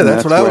 80s. Yeah,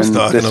 that's what I was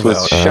talking about. This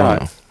was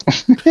shot.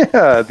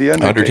 Yeah, The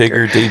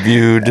Undertaker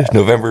debuted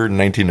November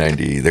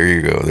 1990. There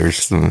you go. There's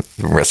some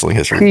wrestling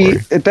history for you.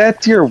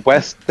 That's your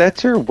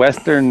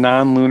Western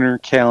non-lunar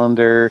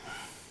calendar,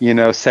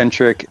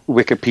 centric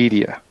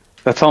Wikipedia.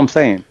 That's all I'm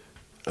saying.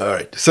 All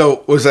right.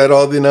 So was that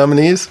all the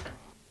nominees?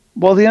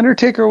 Well, The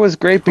Undertaker was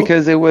great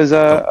because it was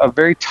a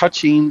very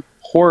touching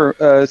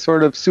horror,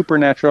 sort of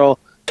supernatural,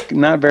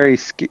 not very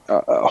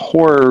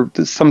horror,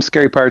 some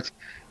scary parts,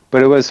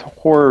 but it was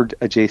horror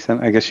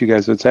adjacent, I guess you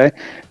guys would say.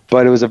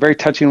 But it was a very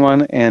touching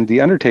one, and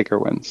The Undertaker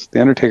wins.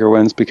 The Undertaker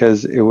wins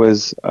because it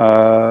was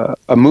a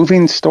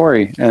moving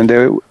story,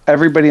 and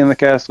everybody in the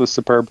cast was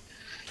superb.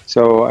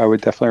 So I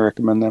would definitely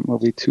recommend that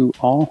movie to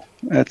all.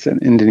 That's an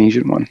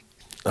Indonesian one.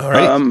 All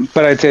right.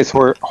 But I'd say it's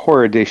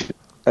horror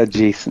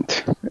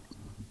adjacent.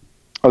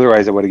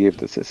 Otherwise, I would have gave it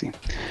to Sissy.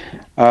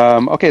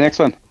 Okay, next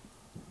one.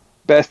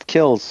 Best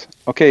kills.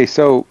 Okay,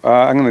 so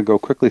I'm going to go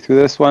quickly through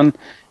this one.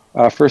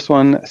 First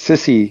one,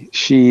 Sissy.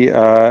 She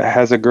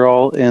has a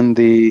girl in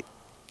the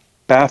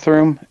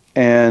bathroom,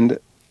 and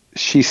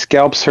she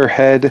scalps her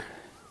head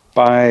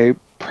by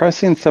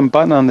pressing some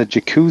button on the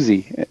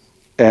jacuzzi,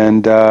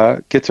 and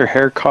gets her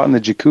hair caught in the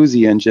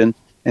jacuzzi engine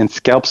and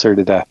scalps her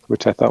to death,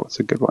 which I thought was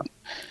a good one.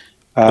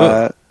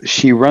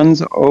 She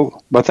runs. Oh,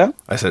 what's that?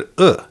 I said,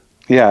 ugh.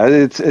 Yeah,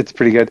 it's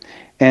pretty good.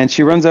 And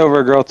she runs over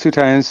a girl 2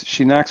 times.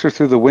 She knocks her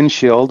through the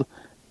windshield.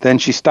 Then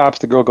she stops.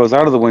 The girl goes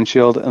out of the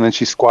windshield, and then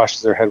she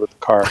squashes her head with the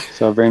car.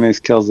 So very nice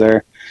kills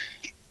there.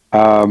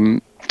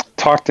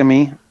 Talk to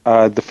Me.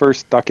 The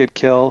first Duckett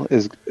kill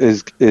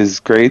is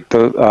great.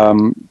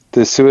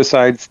 The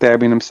suicide,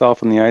 stabbing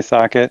himself in the eye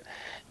socket.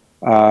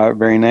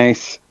 Very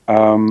nice.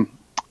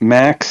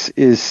 Max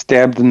is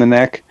stabbed in the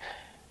neck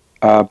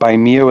by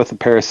Mia with a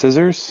pair of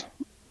scissors.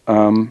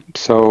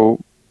 So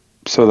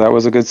so that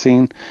was a good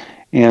scene.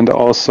 And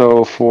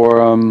also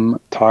for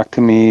Talk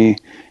to Me,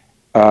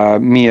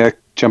 Mia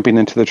jumping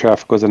into the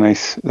traffic was a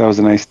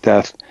nice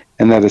death,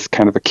 and that is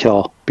kind of a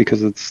kill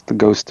because it's the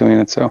ghost doing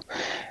it. So,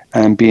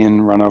 and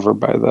being run over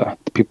by the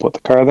people at the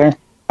car there.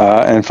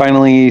 And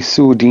finally,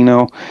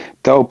 Suudino,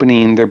 the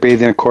opening, they're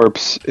bathing a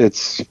corpse.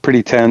 It's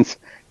pretty tense.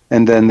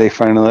 And then they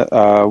finally,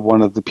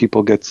 one of the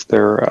people gets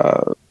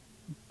their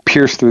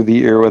pierced through the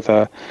ear with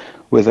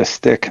a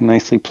stick,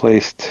 nicely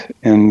placed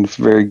and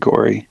very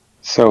gory.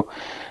 So,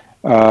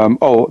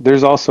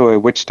 there's also a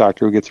witch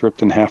doctor who gets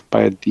ripped in half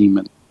by a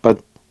demon.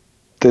 But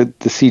the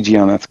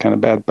CG on that's kind of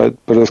bad, but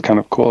it was kind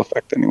of cool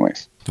effect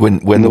anyways. When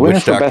the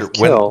witch doctor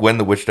when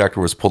the witch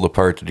doctor was pulled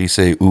apart, did he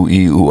say ooh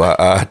ee ooh ah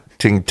ah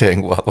ting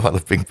tang walla walla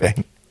bing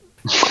bang?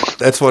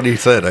 That's what he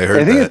said. I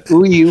heard I think that. it's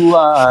ooh ee ooh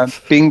ah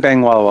ah bing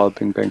bang walla walla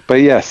bing bang. But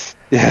yes,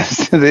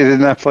 they did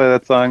not play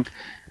that song.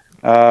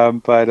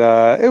 But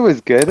it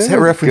was good. Is that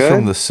a reference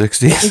from the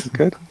 60s? It was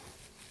good.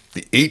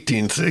 The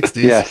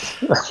 1860s. Yes.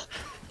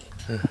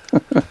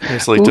 I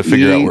just like to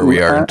figure out where we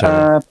are in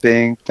time.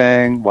 Bing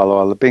bang walla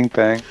walla bing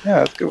bang. Yeah,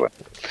 that's a good one.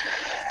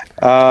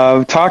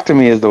 Talk to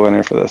Me is the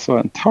winner for this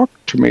one. Talk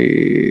to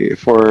Me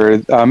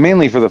for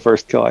mainly for the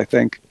first kill, I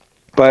think,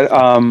 but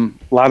a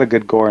lot of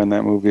good gore in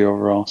that movie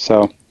overall.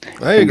 So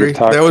I agree.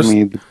 Talk to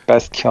Me, the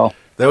best kill.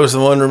 That was the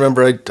one.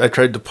 Remember, I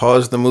tried to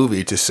pause the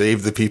movie to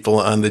save the people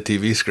on the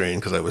TV screen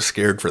because I was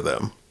scared for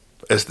them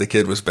as the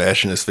kid was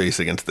bashing his face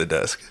against the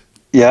desk.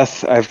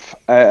 Yes,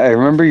 I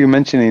remember you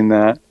mentioning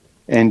that,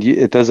 and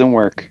it doesn't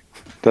work.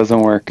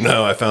 Doesn't work.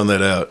 No, I found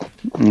that out.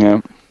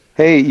 Yeah.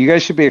 Hey, you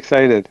guys should be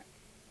excited.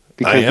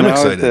 Because I am now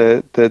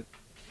excited. The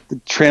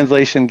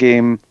translation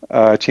game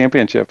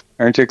championship.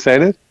 Aren't you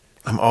excited?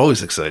 I'm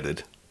always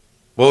excited.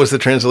 What was the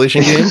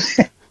translation game?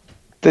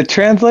 The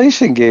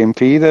translation game,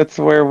 Pete. That's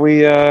where we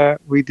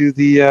do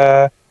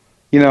the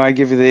I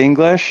give you the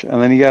English,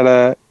 and then you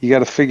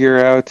gotta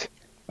figure out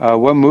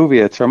what movie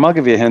it's from. I'll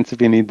give you hints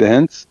if you need the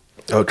hints.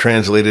 Oh,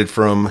 translated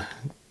from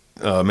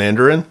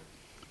Mandarin?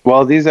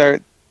 Well, these are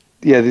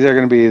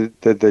going to be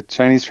the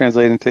Chinese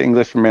translated into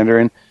English from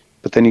Mandarin,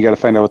 but then you got to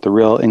find out what the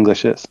real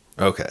English is.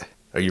 Okay.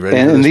 Are you ready?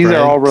 And these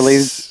are all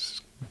related.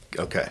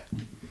 Okay.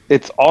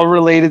 It's all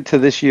related to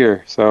this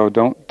year, so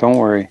don't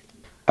worry.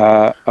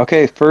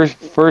 Okay,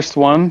 first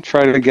one.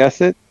 Try to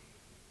guess it.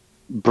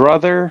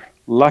 Brother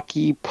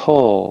Lucky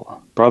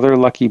Pull. Brother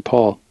Lucky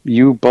Pull.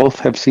 You both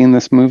have seen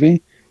this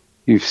movie.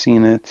 You've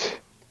seen it.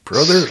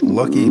 Brother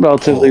Lucky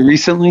relatively Pull.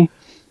 recently.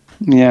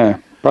 Yeah,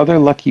 Brother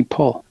Lucky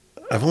Pull.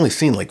 I've only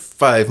seen like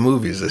 5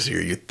 movies this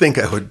year. You'd think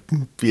I would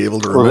be able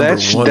to remember one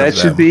of them. That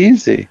should be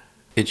easy.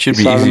 It should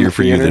be easier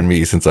for you than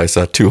me since I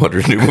saw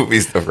 200 new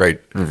movies to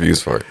write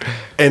reviews for.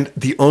 And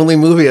the only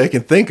movie I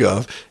can think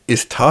of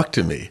is Talk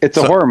to Me. It's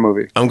a horror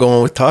movie. I'm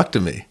going with Talk to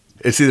Me.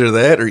 It's either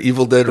that or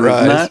Evil Dead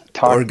Rise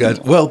or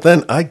God. Well,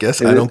 then I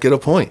guess I don't get a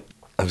point.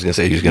 I was going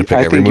to say he's going to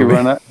pick every movie. I think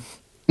you run it.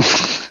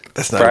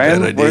 That's not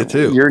Brian, a bad idea,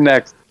 too. You're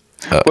next.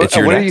 What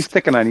are you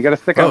sticking on? You got to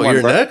stick on one.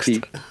 You're next?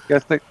 Pete. You got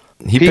to stick.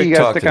 He picked you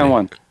got Talk to stick to on Me.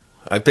 one.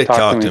 I picked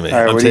Talk to Me.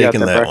 Right, I'm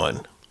taking that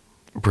one.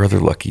 Brother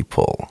Lucky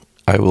Pull.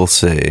 I will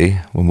say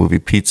a movie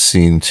Pete's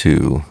seen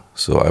too,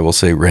 so I will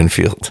say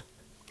Renfield.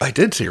 I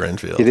did see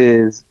Renfield. It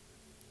is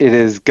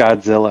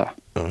Godzilla.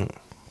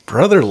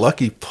 Brother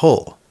Lucky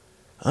Pull.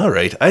 All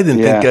right. I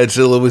didn't think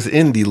Godzilla was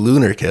in the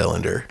lunar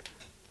calendar.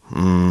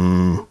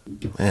 Man,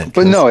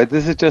 but no,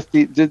 this is just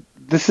the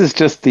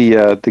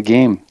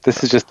game.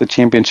 This is just the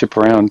championship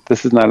round.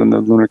 This is not in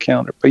the lunar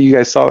calendar. But you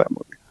guys saw that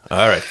movie.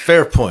 All right,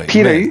 fair point.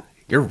 Peter,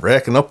 you're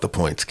racking up the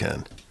points,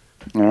 Ken.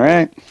 All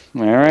right.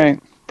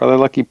 Brother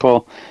Lucky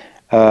Pull.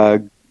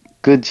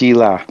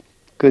 Godzilla.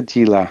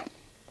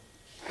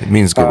 It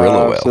means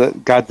gorilla whale. So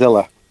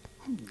Godzilla.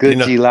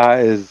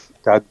 Godzilla is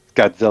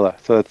Godzilla.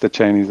 So that's the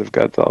Chinese of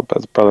Godzilla. But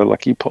it's Brother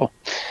Lucky Pull.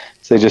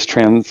 So they just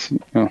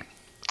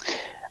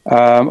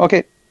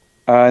okay.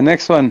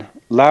 Next one.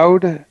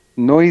 Loud,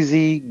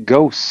 Noisy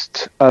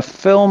Ghost. A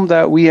film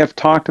that we have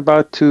talked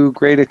about to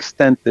great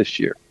extent this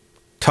year.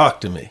 Talk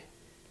to Me.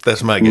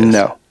 That's my guess.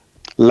 No.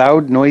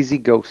 Loud, Noisy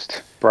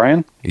Ghost.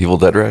 Brian? Evil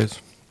Dead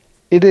Rise?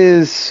 It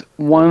is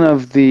one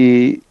of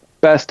the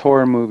best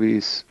horror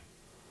movies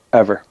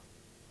ever.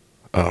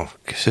 Oh,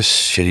 is this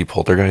shitty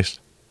Poltergeist?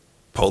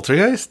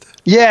 Poltergeist?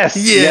 Yes!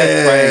 Yeah!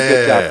 Yes,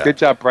 Brian. Good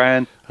job,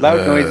 Brian.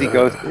 Loud, Noisy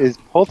Ghost is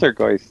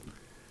Poltergeist.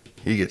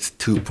 He gets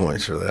 2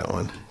 points for that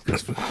one.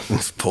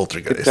 It's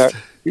Poltergeist.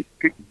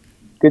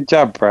 Good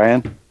job,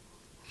 Brian.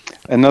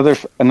 Another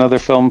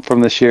film from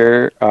this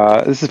year.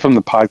 This is from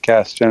the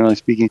podcast, generally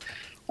speaking.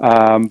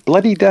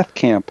 Bloody Death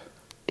Camp.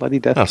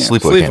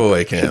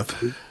 Sleepaway Camp.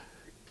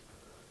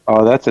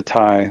 Oh, that's a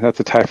tie. That's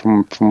a tie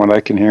from what I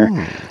can hear.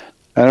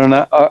 I don't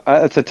know.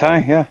 It's a tie,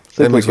 yeah.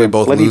 That means we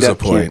both lose a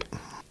point.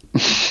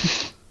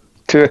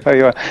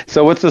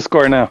 So what's the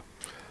score now?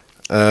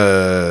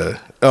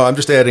 I'm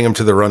just adding them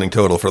to the running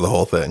total for the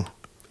whole thing.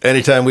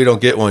 Anytime we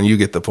don't get one, you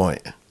get the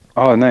point.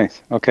 Oh,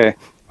 nice. Okay,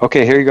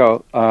 here you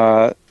go.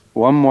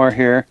 One more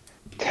here.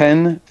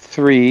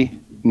 10-3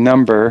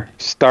 number,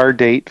 star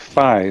date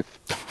 5.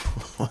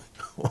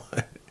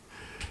 What?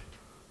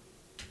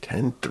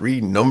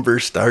 10-3 number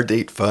star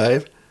date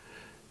 5.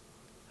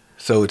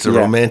 So it's a Yeah,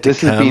 romantic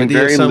this is comedy being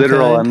very of some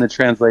literal kind? on the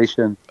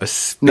translation. A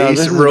space No, this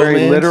is romance?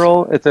 very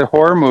literal. It's a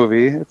horror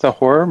movie. It's a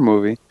horror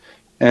movie,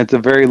 and it's a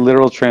very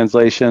literal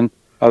translation.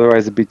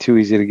 Otherwise, it'd be too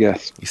easy to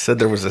guess. You said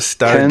there was a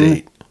star 10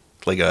 date.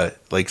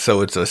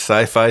 So it's a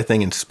sci-fi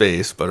thing in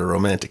space, but a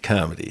romantic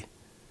comedy.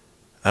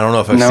 I don't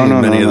know if I've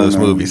seen many of those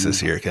movies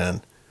this year,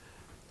 Ken.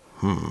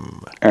 All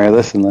right,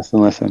 listen.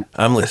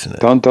 I'm listening.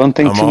 Don't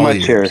think I'm too all much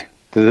ears. here.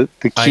 The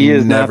key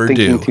is not never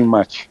thinking do. too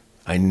much.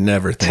 I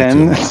never think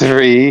too much.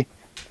 10-3.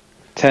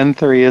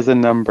 10-3 is a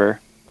number.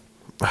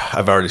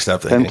 I've already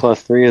stopped 10 thinking.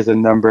 plus 3 is a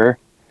number.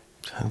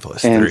 10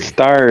 plus And 3.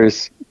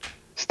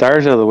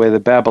 stars are the way the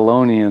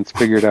Babylonians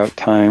figured out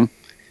time.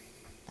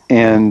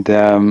 And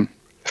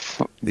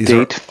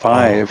date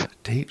 5.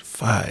 Date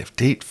 5.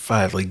 Date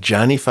 5. Like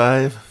Johnny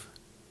 5?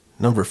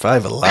 Number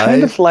 5 alive?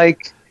 Kind of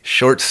like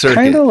Short Circuit.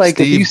 Kind of like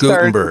Steve if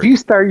Guttenberg. you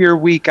start your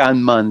week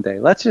on Monday.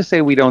 Let's just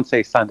say we don't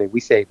say Sunday. We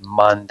say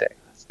Monday.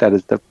 That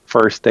is the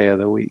first day of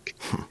the week.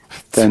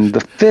 Then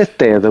the fifth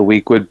day of the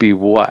week would be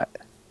what?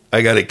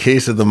 I got a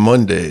case of the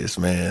Mondays,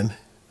 man.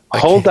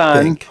 Hold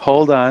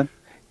on.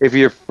 If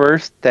your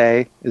first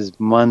day is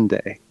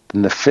Monday,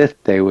 then the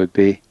fifth day would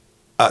be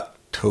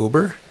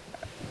October?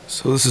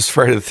 So this is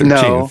Friday the 13th,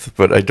 No.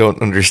 but I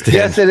don't understand.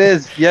 Yes, it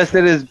is. Yes,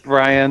 it is,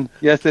 Brian.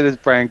 Yes, it is,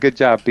 Brian. Good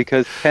job.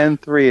 Because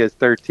 10-3 is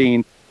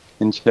 13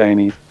 in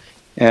Chinese.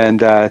 And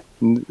 10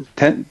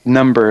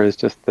 number is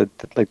just the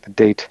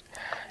date.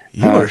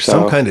 You are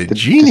some kind of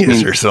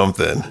genius or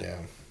something. Yeah.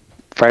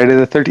 Friday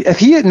the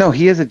 13th.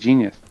 He is a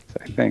genius,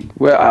 I think.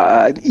 Well,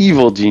 an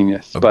evil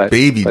genius. But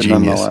baby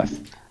genius.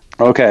 Nonetheless.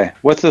 Okay,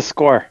 what's the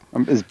score?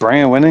 Is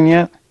Brian winning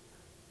yet?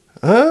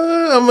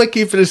 I'm going to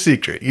keep it a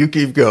secret. You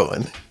keep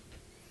going.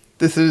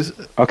 This is...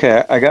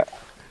 Okay, I got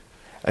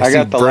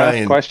the Brian,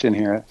 last question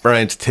here.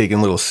 Brian's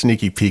taking little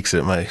sneaky peeks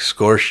at my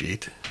score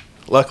sheet.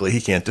 Luckily, he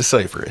can't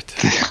decipher it.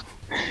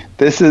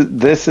 This is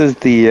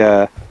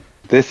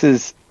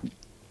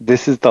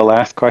the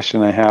last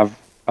question I have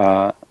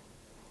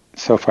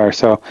so far.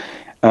 So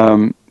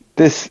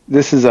this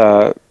is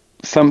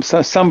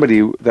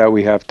somebody that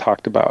we have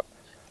talked about.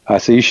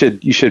 So you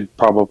should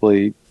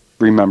probably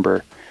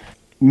remember.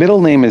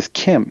 Middle name is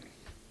Kim,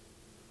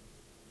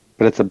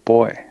 but it's a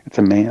boy. It's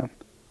a man.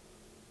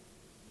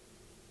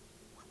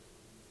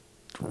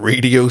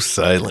 Radio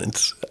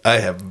silence. I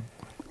am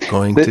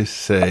going to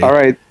say... All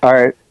right.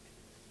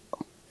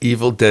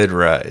 Evil Dead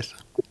Rise,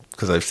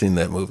 because I've seen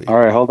that movie. All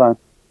right, hold on.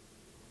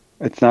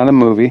 It's not a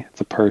movie.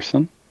 It's a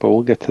person, but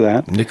we'll get to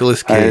that.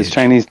 Nicolas Cage. His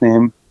Chinese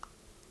name.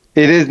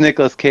 It is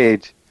Nicolas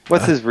Cage.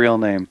 What's his real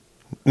name?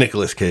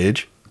 Nicolas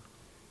Cage.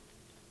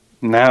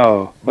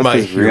 No. What's My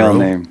his hero. real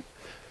name?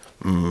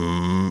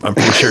 I'm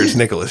pretty sure it's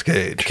Nicolas I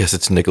Cage. guess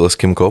it's Nicholas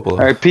Kim Coppola. All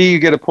right, P, you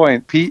get a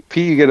point. P,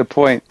 you get a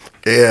point.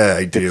 Yeah,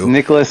 I It's do.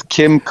 Nicholas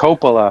Kim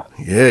Coppola.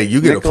 Yeah, you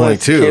get a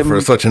point Nicolas too Kim-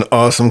 for such an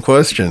awesome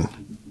question.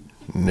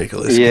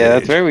 Nicolas Cage. Yeah,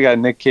 that's right. We got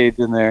Nick Cage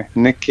in there.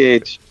 Nick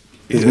Cage.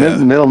 His Yeah.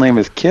 middle name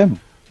is Kim.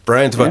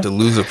 Brian's about to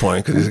lose a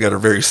point because he's got a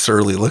very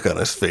surly look on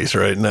his face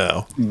right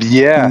now.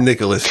 Yeah.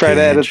 Nicolas Try to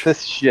Cage. edit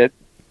this shit.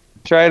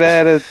 Try to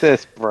edit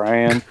this,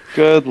 Brian.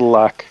 Good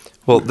luck.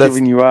 Well, that's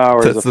giving you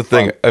hours. That's of the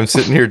thing. fun. I'm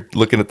sitting here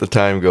looking at the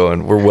time,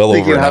 going, "We're well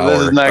Thinking over an how this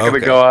hour," is not going to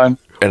Okay. go on.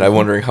 and I'm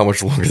wondering how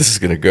much longer this is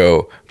going to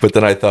go. But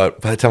then I thought,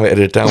 by the time I edit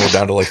it down, we're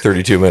down to like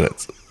 32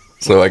 minutes.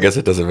 So I guess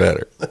it doesn't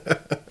matter.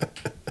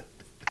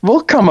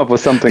 We'll come up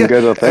with something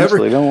good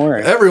eventually. Don't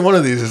worry. Every one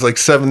of these is like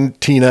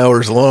 17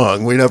 hours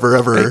long. We never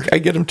ever. I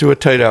get him to a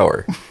tight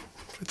hour.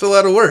 It's a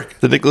lot of work.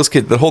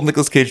 The whole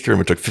Nicolas Cage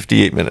tournament took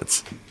 58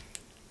 minutes,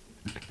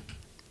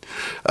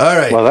 All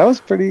right. Well, that was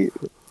pretty.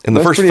 and the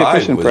That's first pretty 5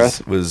 efficient,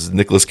 Press. was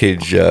Nicolas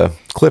Cage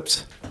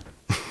clips.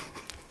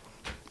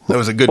 That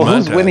was a good Well,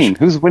 montage. who's winning?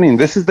 Who's winning?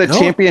 This is the No.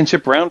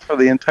 championship round for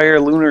the entire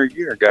lunar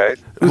year, guys.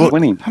 Who's Well,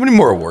 winning? How many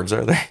more awards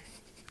are there?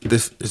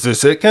 Is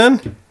this it,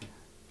 Ken?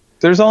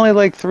 There's only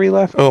like 3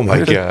 left. Oh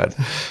my god!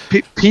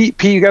 P,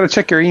 you got to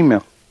check your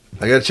email.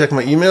 I got to check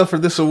my email for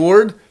this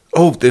award.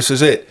 Oh, this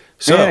is it.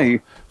 So Yeah,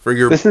 for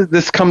your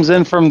This comes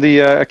in from the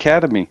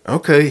academy.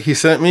 okay, he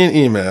sent me an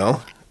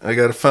email. I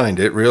got to find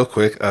it real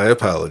quick. I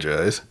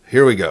apologize.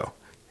 Here we go.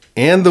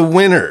 And the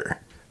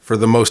winner for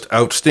the most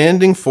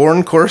outstanding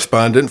foreign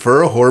correspondent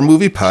for a horror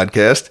movie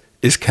podcast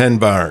is Ken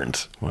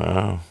Barnes.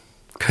 Wow.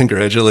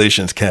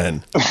 Congratulations,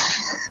 Ken.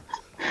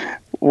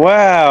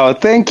 Wow!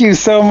 Thank you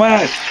so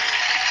much.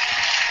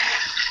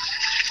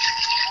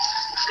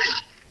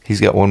 He's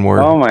got one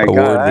more Oh my award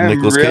god! than I'm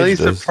Nicolas really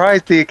Cage does.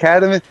 surprised the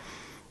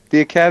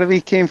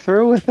academy came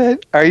through with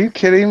it. Are you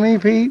kidding me,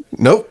 Pete?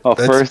 Nope. Well,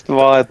 that's first of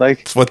all, I'd like.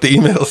 that's what the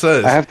email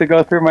says. I have to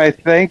go through my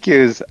thank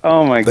yous.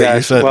 Oh my That you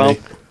gosh! sent Well, me.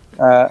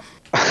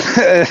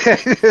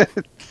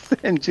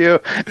 send you.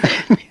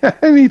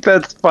 I mean,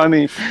 that's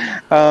funny.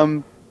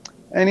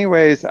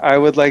 Anyways, I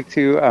would like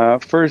to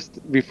first,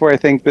 before I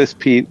thank this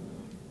Pete,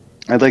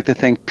 I'd like to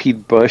thank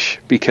Pete Bush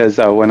because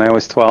when I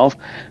was 12,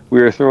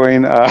 we were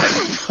throwing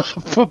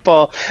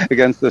football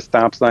against the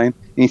stop sign, and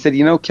he said,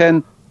 "You know,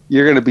 Ken,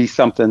 you're going to be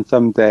something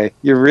someday.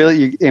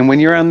 And when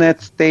you're on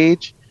that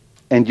stage,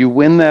 and you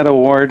win that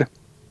award,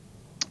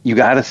 you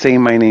got to say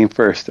my name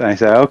first. And I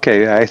said,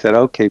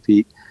 okay,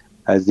 Pete.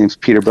 His name's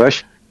Peter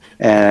Bush.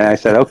 And I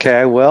said, okay,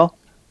 I will,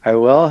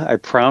 I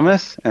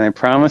promise. And I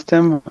promised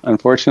him.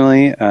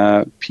 Unfortunately,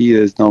 Pete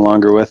is no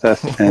longer with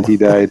us, and he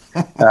died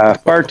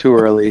far too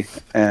early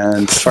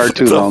and far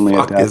too lonely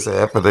at death. What the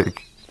fuck is happening?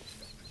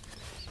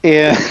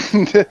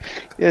 And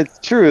it's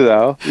true,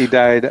 though. He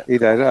died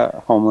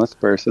a homeless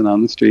person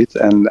on the streets.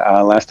 And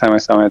last time I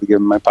saw him, I had to give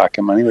him my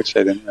pocket money, which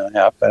I didn't really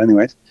have. But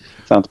anyways,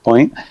 that's not the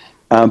point.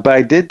 But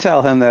I did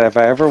tell him that if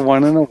I ever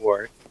won an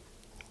award,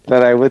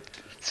 that I would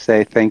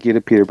say thank you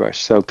to Peter Bush.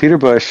 So Peter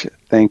Bush,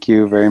 thank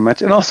you very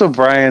much. And also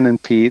Brian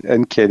and Pete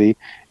and Kitty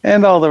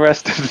and all the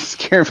rest of the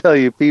Scare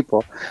Value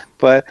people.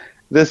 But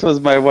this was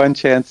my one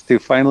chance to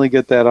finally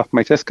get that off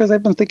my chest, because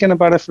I've been thinking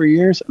about it for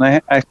years,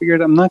 and I figured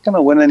I'm not going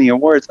to win any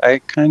awards. I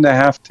kind of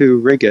have to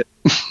rig it.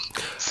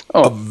 So,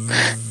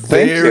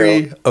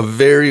 a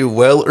very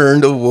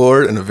well-earned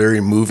award and a very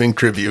moving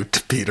tribute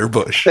to Peter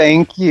Bush.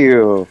 Thank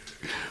you.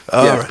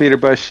 Yes, Right. Peter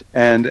Bush,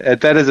 and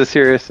that is a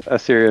serious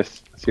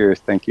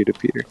thank you to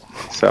Peter.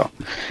 So,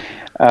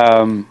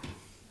 and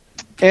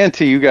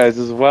to you guys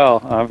as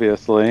well,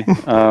 obviously.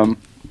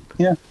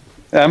 Yeah,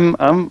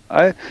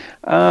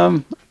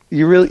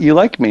 you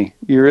like me.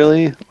 You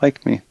really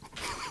like me.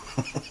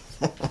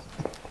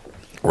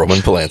 Roman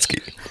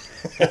Polanski.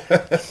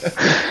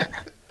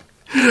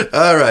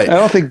 All right. I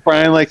don't think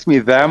Brian likes me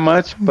that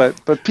much,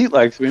 but Pete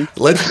likes me.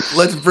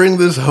 Let's bring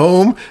this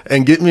home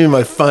and get me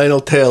my final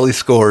tally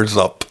scores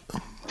up.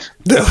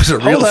 That was a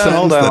real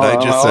sentence that I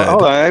just said.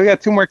 Hold on, I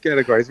got 2 more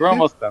categories. We're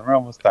almost done.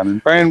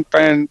 And Brian's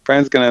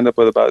going to end up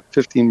with about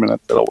 15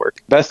 minutes. It'll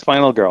work. Best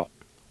final girl.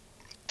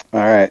 All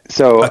right.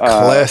 So A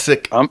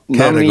classic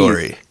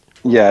category.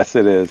 Yes,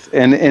 it is.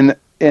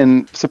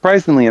 And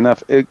surprisingly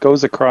enough, it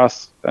goes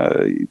across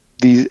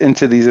these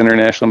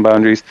international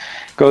boundaries.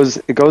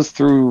 It goes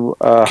through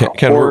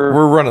Ken, horror.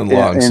 we're running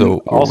long, so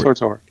all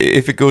sorts of horror.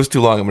 If it goes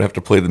too long, I'm gonna have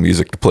to play the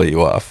music to play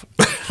you off.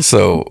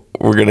 So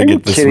we're gonna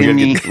get this. kidding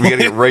me? We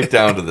gotta get right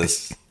down to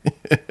this.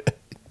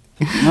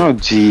 Oh,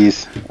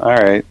 geez. All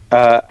right.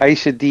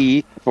 Aisha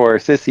D for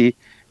Sissy,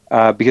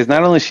 because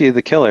not only is she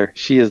the killer,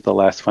 she is the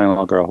last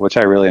final girl, which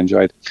I really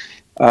enjoyed.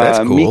 That's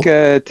cool.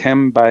 Mika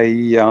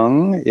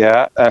Tembayang,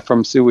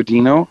 from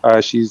Suwadino.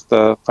 She's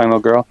the final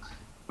girl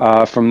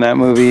from that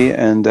movie,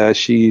 and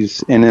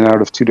she's in and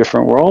out of 2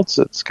 different worlds.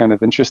 It's kind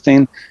of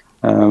interesting,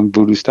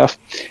 voodoo stuff.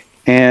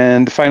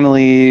 And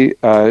finally,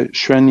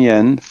 Shren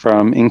Yen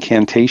from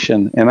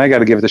Incantation. And I got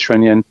to give it to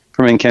Shren Yen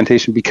from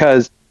Incantation,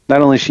 because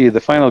not only is she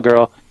the final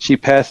girl, she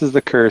passes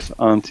the curse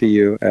on to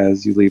you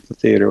as you leave the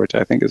theater, which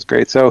I think is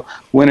great. So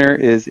winner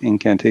is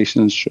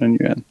Incantation's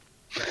Shren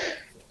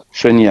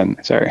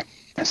Yen, sorry.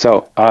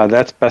 So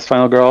that's Best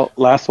Final Girl.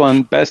 Last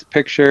one, Best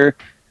Picture.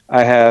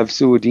 I have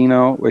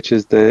Suwadino, which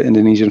is the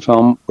Indonesian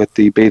film with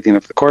the bathing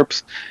of the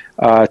corpse.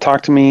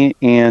 Talk to Me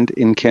and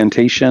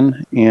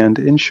Incantation. And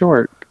In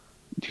Short,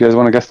 do you guys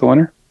want to guess the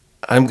winner?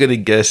 I'm going to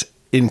guess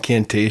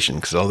Incantation,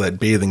 because all that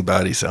bathing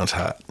body sounds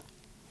hot.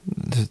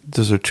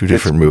 Those are 2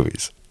 different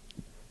movies.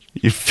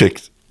 You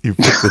picked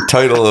the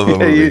title of a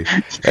movie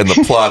and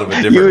the plot of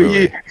a different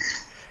movie.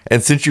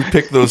 And since you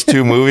picked those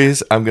 2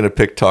 movies, I'm going to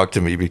pick Talk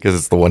to Me, because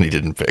it's the one you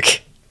didn't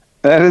pick.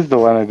 That is the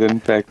one I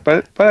didn't pick,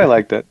 but I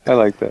liked it.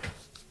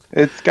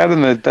 It's got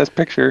in the Best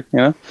Picture,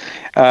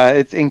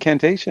 It's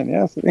Incantation.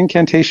 Yes,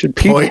 Incantation.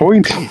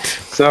 Point.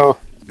 So,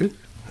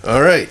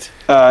 all right.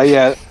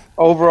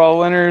 Overall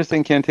winners,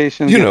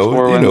 Incantation.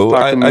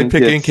 I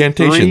pick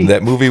Incantation, 3.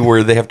 That movie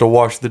where they have to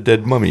wash the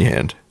dead mummy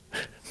hand.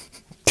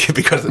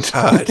 Because it's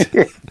hot.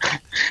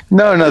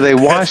 No, they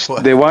washed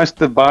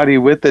the body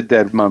with the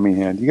dead mummy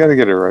hand. You got to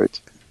get it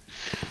right.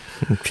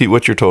 Pete,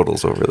 what's your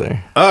totals over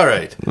there? All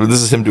right.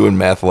 This is him doing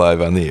math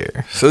live on the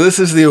air. So this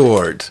is the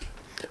awards.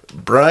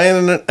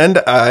 Brian and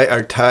I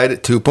are tied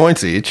at 2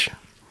 points each.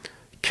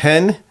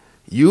 Ken,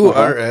 you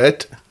are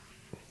at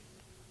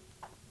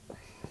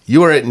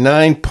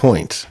 9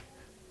 points.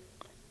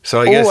 So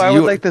I guess I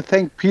would like to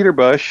thank Peter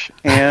Bush,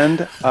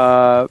 and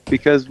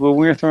because when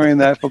we were throwing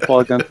that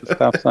football against the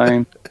stop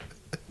sign,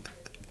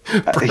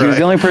 he was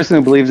the only person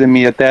who believes in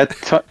me at that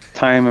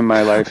time in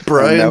my life.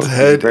 Brian's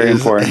head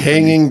is important.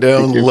 hanging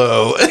down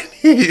low.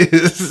 He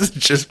is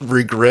just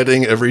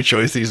regretting every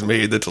choice he's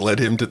made that's led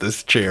him to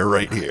this chair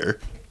right here.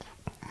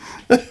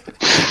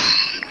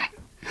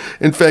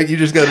 In fact, you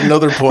just got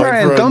another point.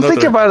 Brian, don't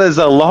think about it as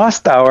a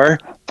lost hour.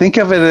 Think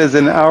of it as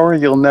an hour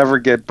you'll never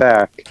get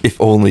back.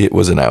 If only it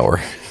was an hour.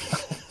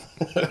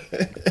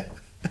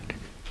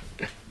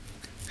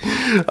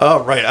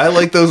 All right, I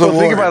like those awards.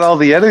 Think about all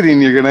the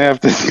editing you're going to have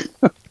to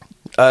do.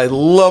 I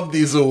love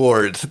these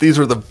awards. These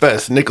were the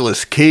best.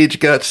 Nicolas Cage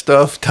got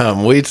stuff.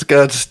 Tom Waits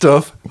got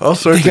stuff. All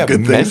sorts of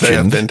good things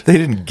happened. They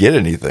didn't get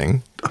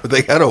anything.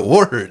 They got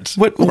awards.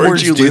 What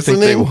awards do you think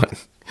they won?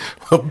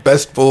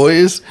 Best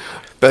boys,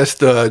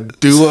 best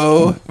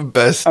duo,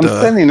 best... I'm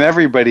sending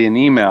everybody an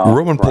email.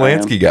 Roman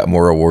Polanski got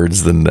more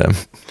awards than them.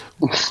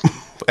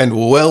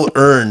 And well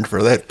earned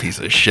for that piece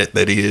of shit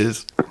that he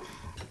is.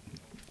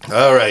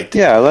 All right.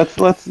 Yeah, let's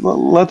let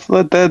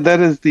that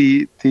is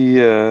the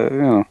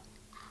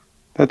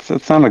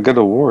that's not a good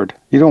award.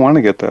 You don't want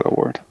to get that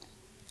award.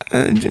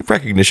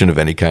 Recognition of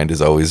any kind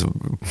is always.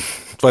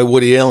 That's why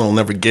Woody Allen will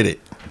never get it.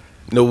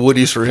 No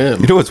Woodies for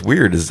him. You know what's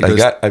weird is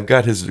I've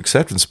got his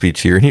acceptance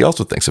speech here, and he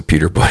also thinks of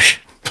Peter Bush.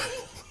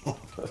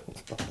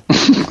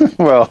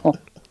 Well,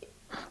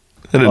 I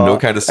didn't know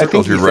what kind of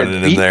circles you're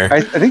running in there.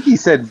 I think he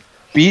said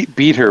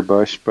beat her,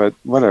 Bush, but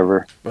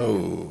whatever.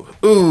 Oh,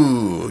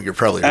 ooh, you're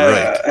probably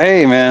right.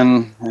 Hey,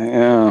 man.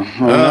 Yeah,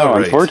 no,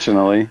 right.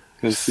 Unfortunately,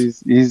 because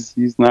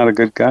he's not a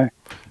good guy.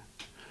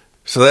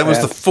 So that was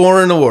the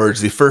Foreign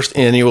Awards, the first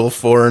annual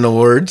Foreign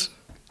Awards.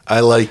 I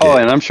like it. Oh,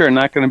 and I'm sure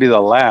not going to be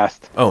the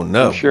last. Oh,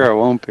 no. I'm sure it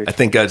won't be. I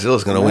think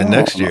Godzilla's going to win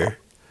next year.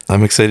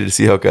 I'm excited to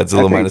see how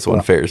Godzilla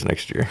 -1 fares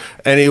next year.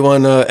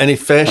 Anyone, any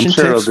fashion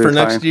tips for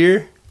next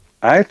year?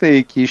 I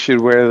think he should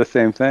wear the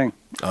same thing.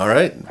 All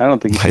right. I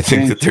don't think. I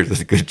think that there's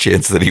a good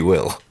chance that he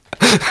will.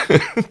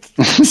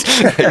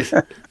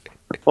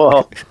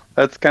 Well,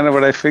 that's kind of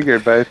what I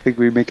figured, but I think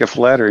we make it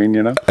flattering,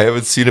 you know. I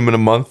haven't seen him in a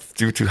month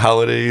due to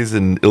holidays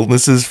and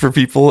illnesses for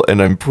people,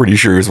 and I'm pretty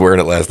sure he was wearing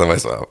it last time I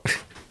saw him.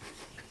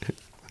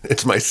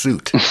 It's my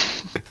suit.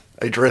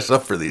 I dress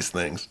up for these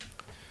things.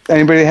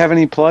 Anybody have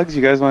any plugs?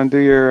 You guys want to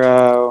do your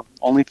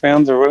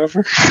OnlyFans or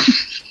whatever?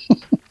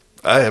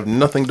 I have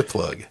nothing to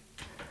plug.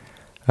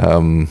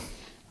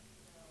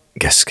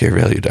 Guess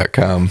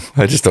scarevalue.com.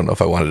 I just don't know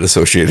if I wanted it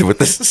associated with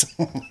this.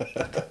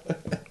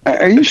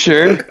 Are you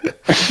sure?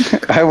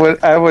 I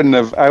wouldn't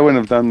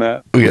have done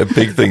that. We got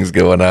big things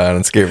going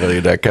on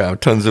scarevalue.com.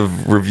 Tons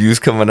of reviews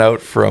coming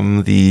out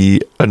from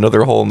the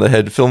Another Hole in the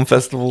Head Film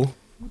Festival.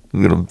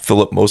 I'm going to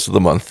fill up most of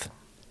the month.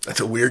 That's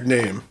a weird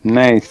name.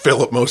 Nice.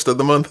 Fill up most of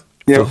the month?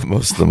 Yep. Fill up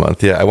most of the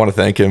month, yeah. I want to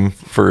thank him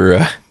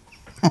for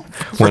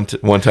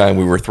one time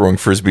we were throwing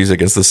Frisbees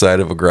against the side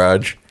of a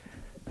garage.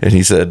 And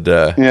he said,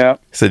 "Yeah."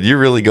 He said, "You're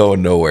really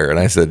going nowhere." And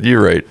I said,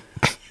 "You're right."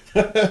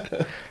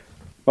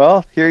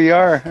 Well, here you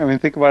are. I mean,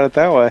 think about it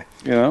that way,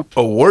 you know.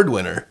 Award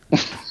winner.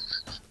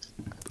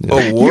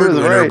 Award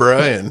winner, right.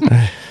 Brian.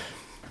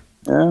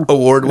 Yeah.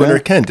 Award winner,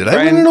 Ken. Did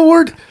I win an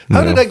award?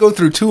 How did I go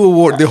through 2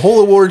 awards? The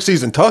whole award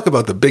season. Talk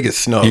about the biggest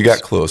snubs. You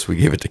got close. We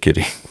gave it to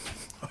Kitty.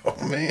 Oh,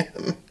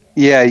 man.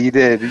 Yeah, you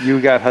did.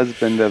 You got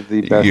husband of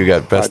the best. You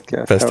got best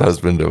podcast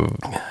husband of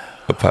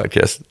a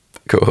podcast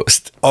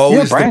co-host.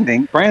 Always Brian,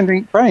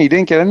 you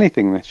didn't get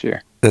anything this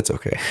year. That's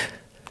okay.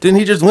 Didn't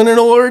he just win an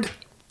award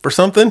for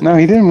something? No,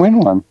 he didn't win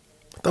one.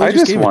 I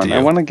just gave it won. to you.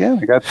 I won again.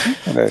 I got 2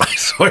 today. I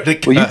swear to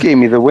God. Well, you gave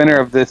me the winner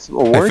of this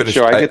award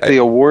show. I get the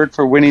award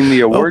for winning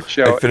the award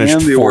show. I finished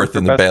and the award 4th for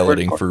in the best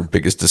balloting award. for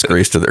biggest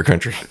disgrace to their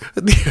country.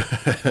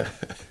 That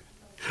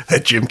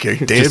Jim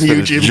Carrey. Damn Just you,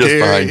 finished Jim just Carrey.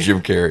 behind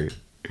Jim Carrey.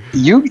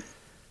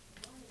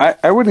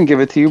 I wouldn't give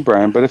it to you,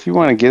 Brian, but if you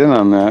want to get in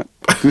on that,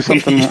 do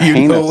something You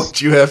heinous. know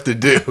what you have to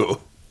do.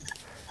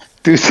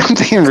 Do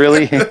something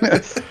really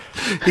heinous.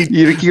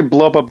 You can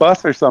blow up a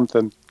bus or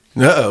something.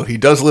 No, he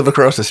does live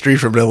across the street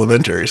from an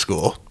elementary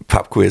school.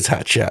 Pop quiz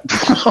hot shot.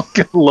 Oh,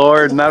 good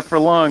Lord, not for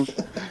long.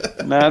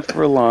 Not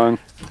for long.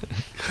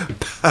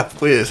 Pop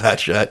quiz, hot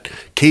shot,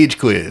 cage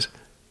quiz.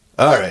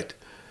 All right.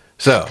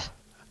 So,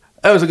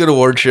 that was a good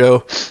award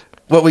show.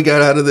 What we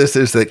got out of this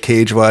is that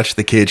Cage Watch,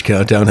 the Cage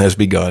Countdown has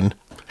begun.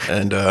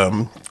 And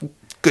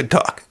good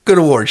talk. Good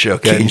award show,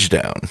 Ken. Cage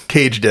down.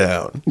 Cage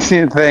down.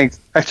 Thanks.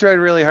 I tried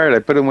really hard. I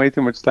put in way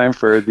too much time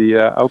for the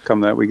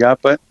outcome that we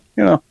got, but,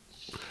 you know.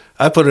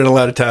 I put in a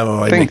lot of time on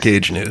my Nick Thanks.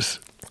 Cage news.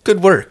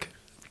 Good work,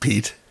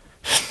 Pete.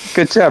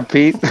 Good job,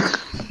 Pete.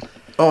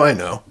 Oh, I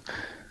know.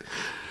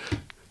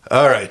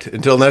 All right.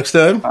 Until next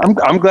time.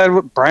 I'm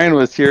glad Brian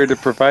was here to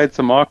provide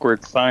some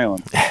awkward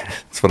silence.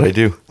 That's what I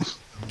do.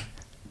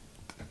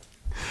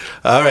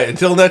 All right.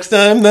 Until next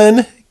time,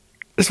 then.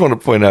 I just want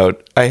to point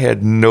out, I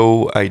had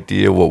no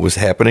idea what was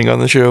happening on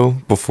the show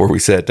before we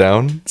sat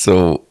down.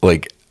 So,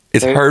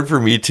 it's hard for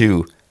me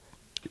to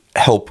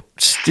help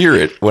steer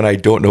it when I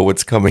don't know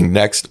what's coming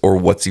next or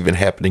what's even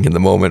happening in the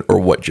moment or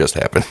what just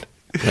happened.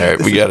 All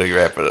right, we got to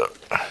wrap it up.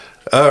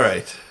 All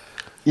right.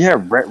 Yeah,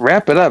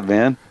 wrap it up,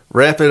 man.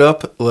 Wrap it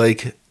up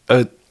like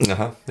a...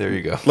 There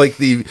you go. Like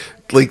the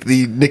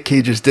Nick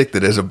Cage's dick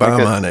that has a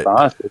bomb on it.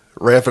 Sausage.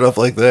 Wrap it up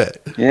like that.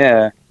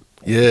 Yeah.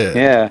 Yeah.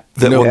 Yeah.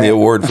 That won the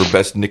award for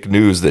best Nick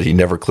news that he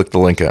never clicked the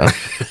link on.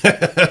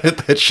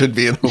 That should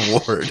be an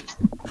award.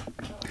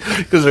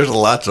 Because there's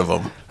lots of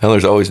them. And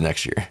there's always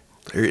next year.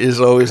 There is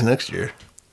always next year.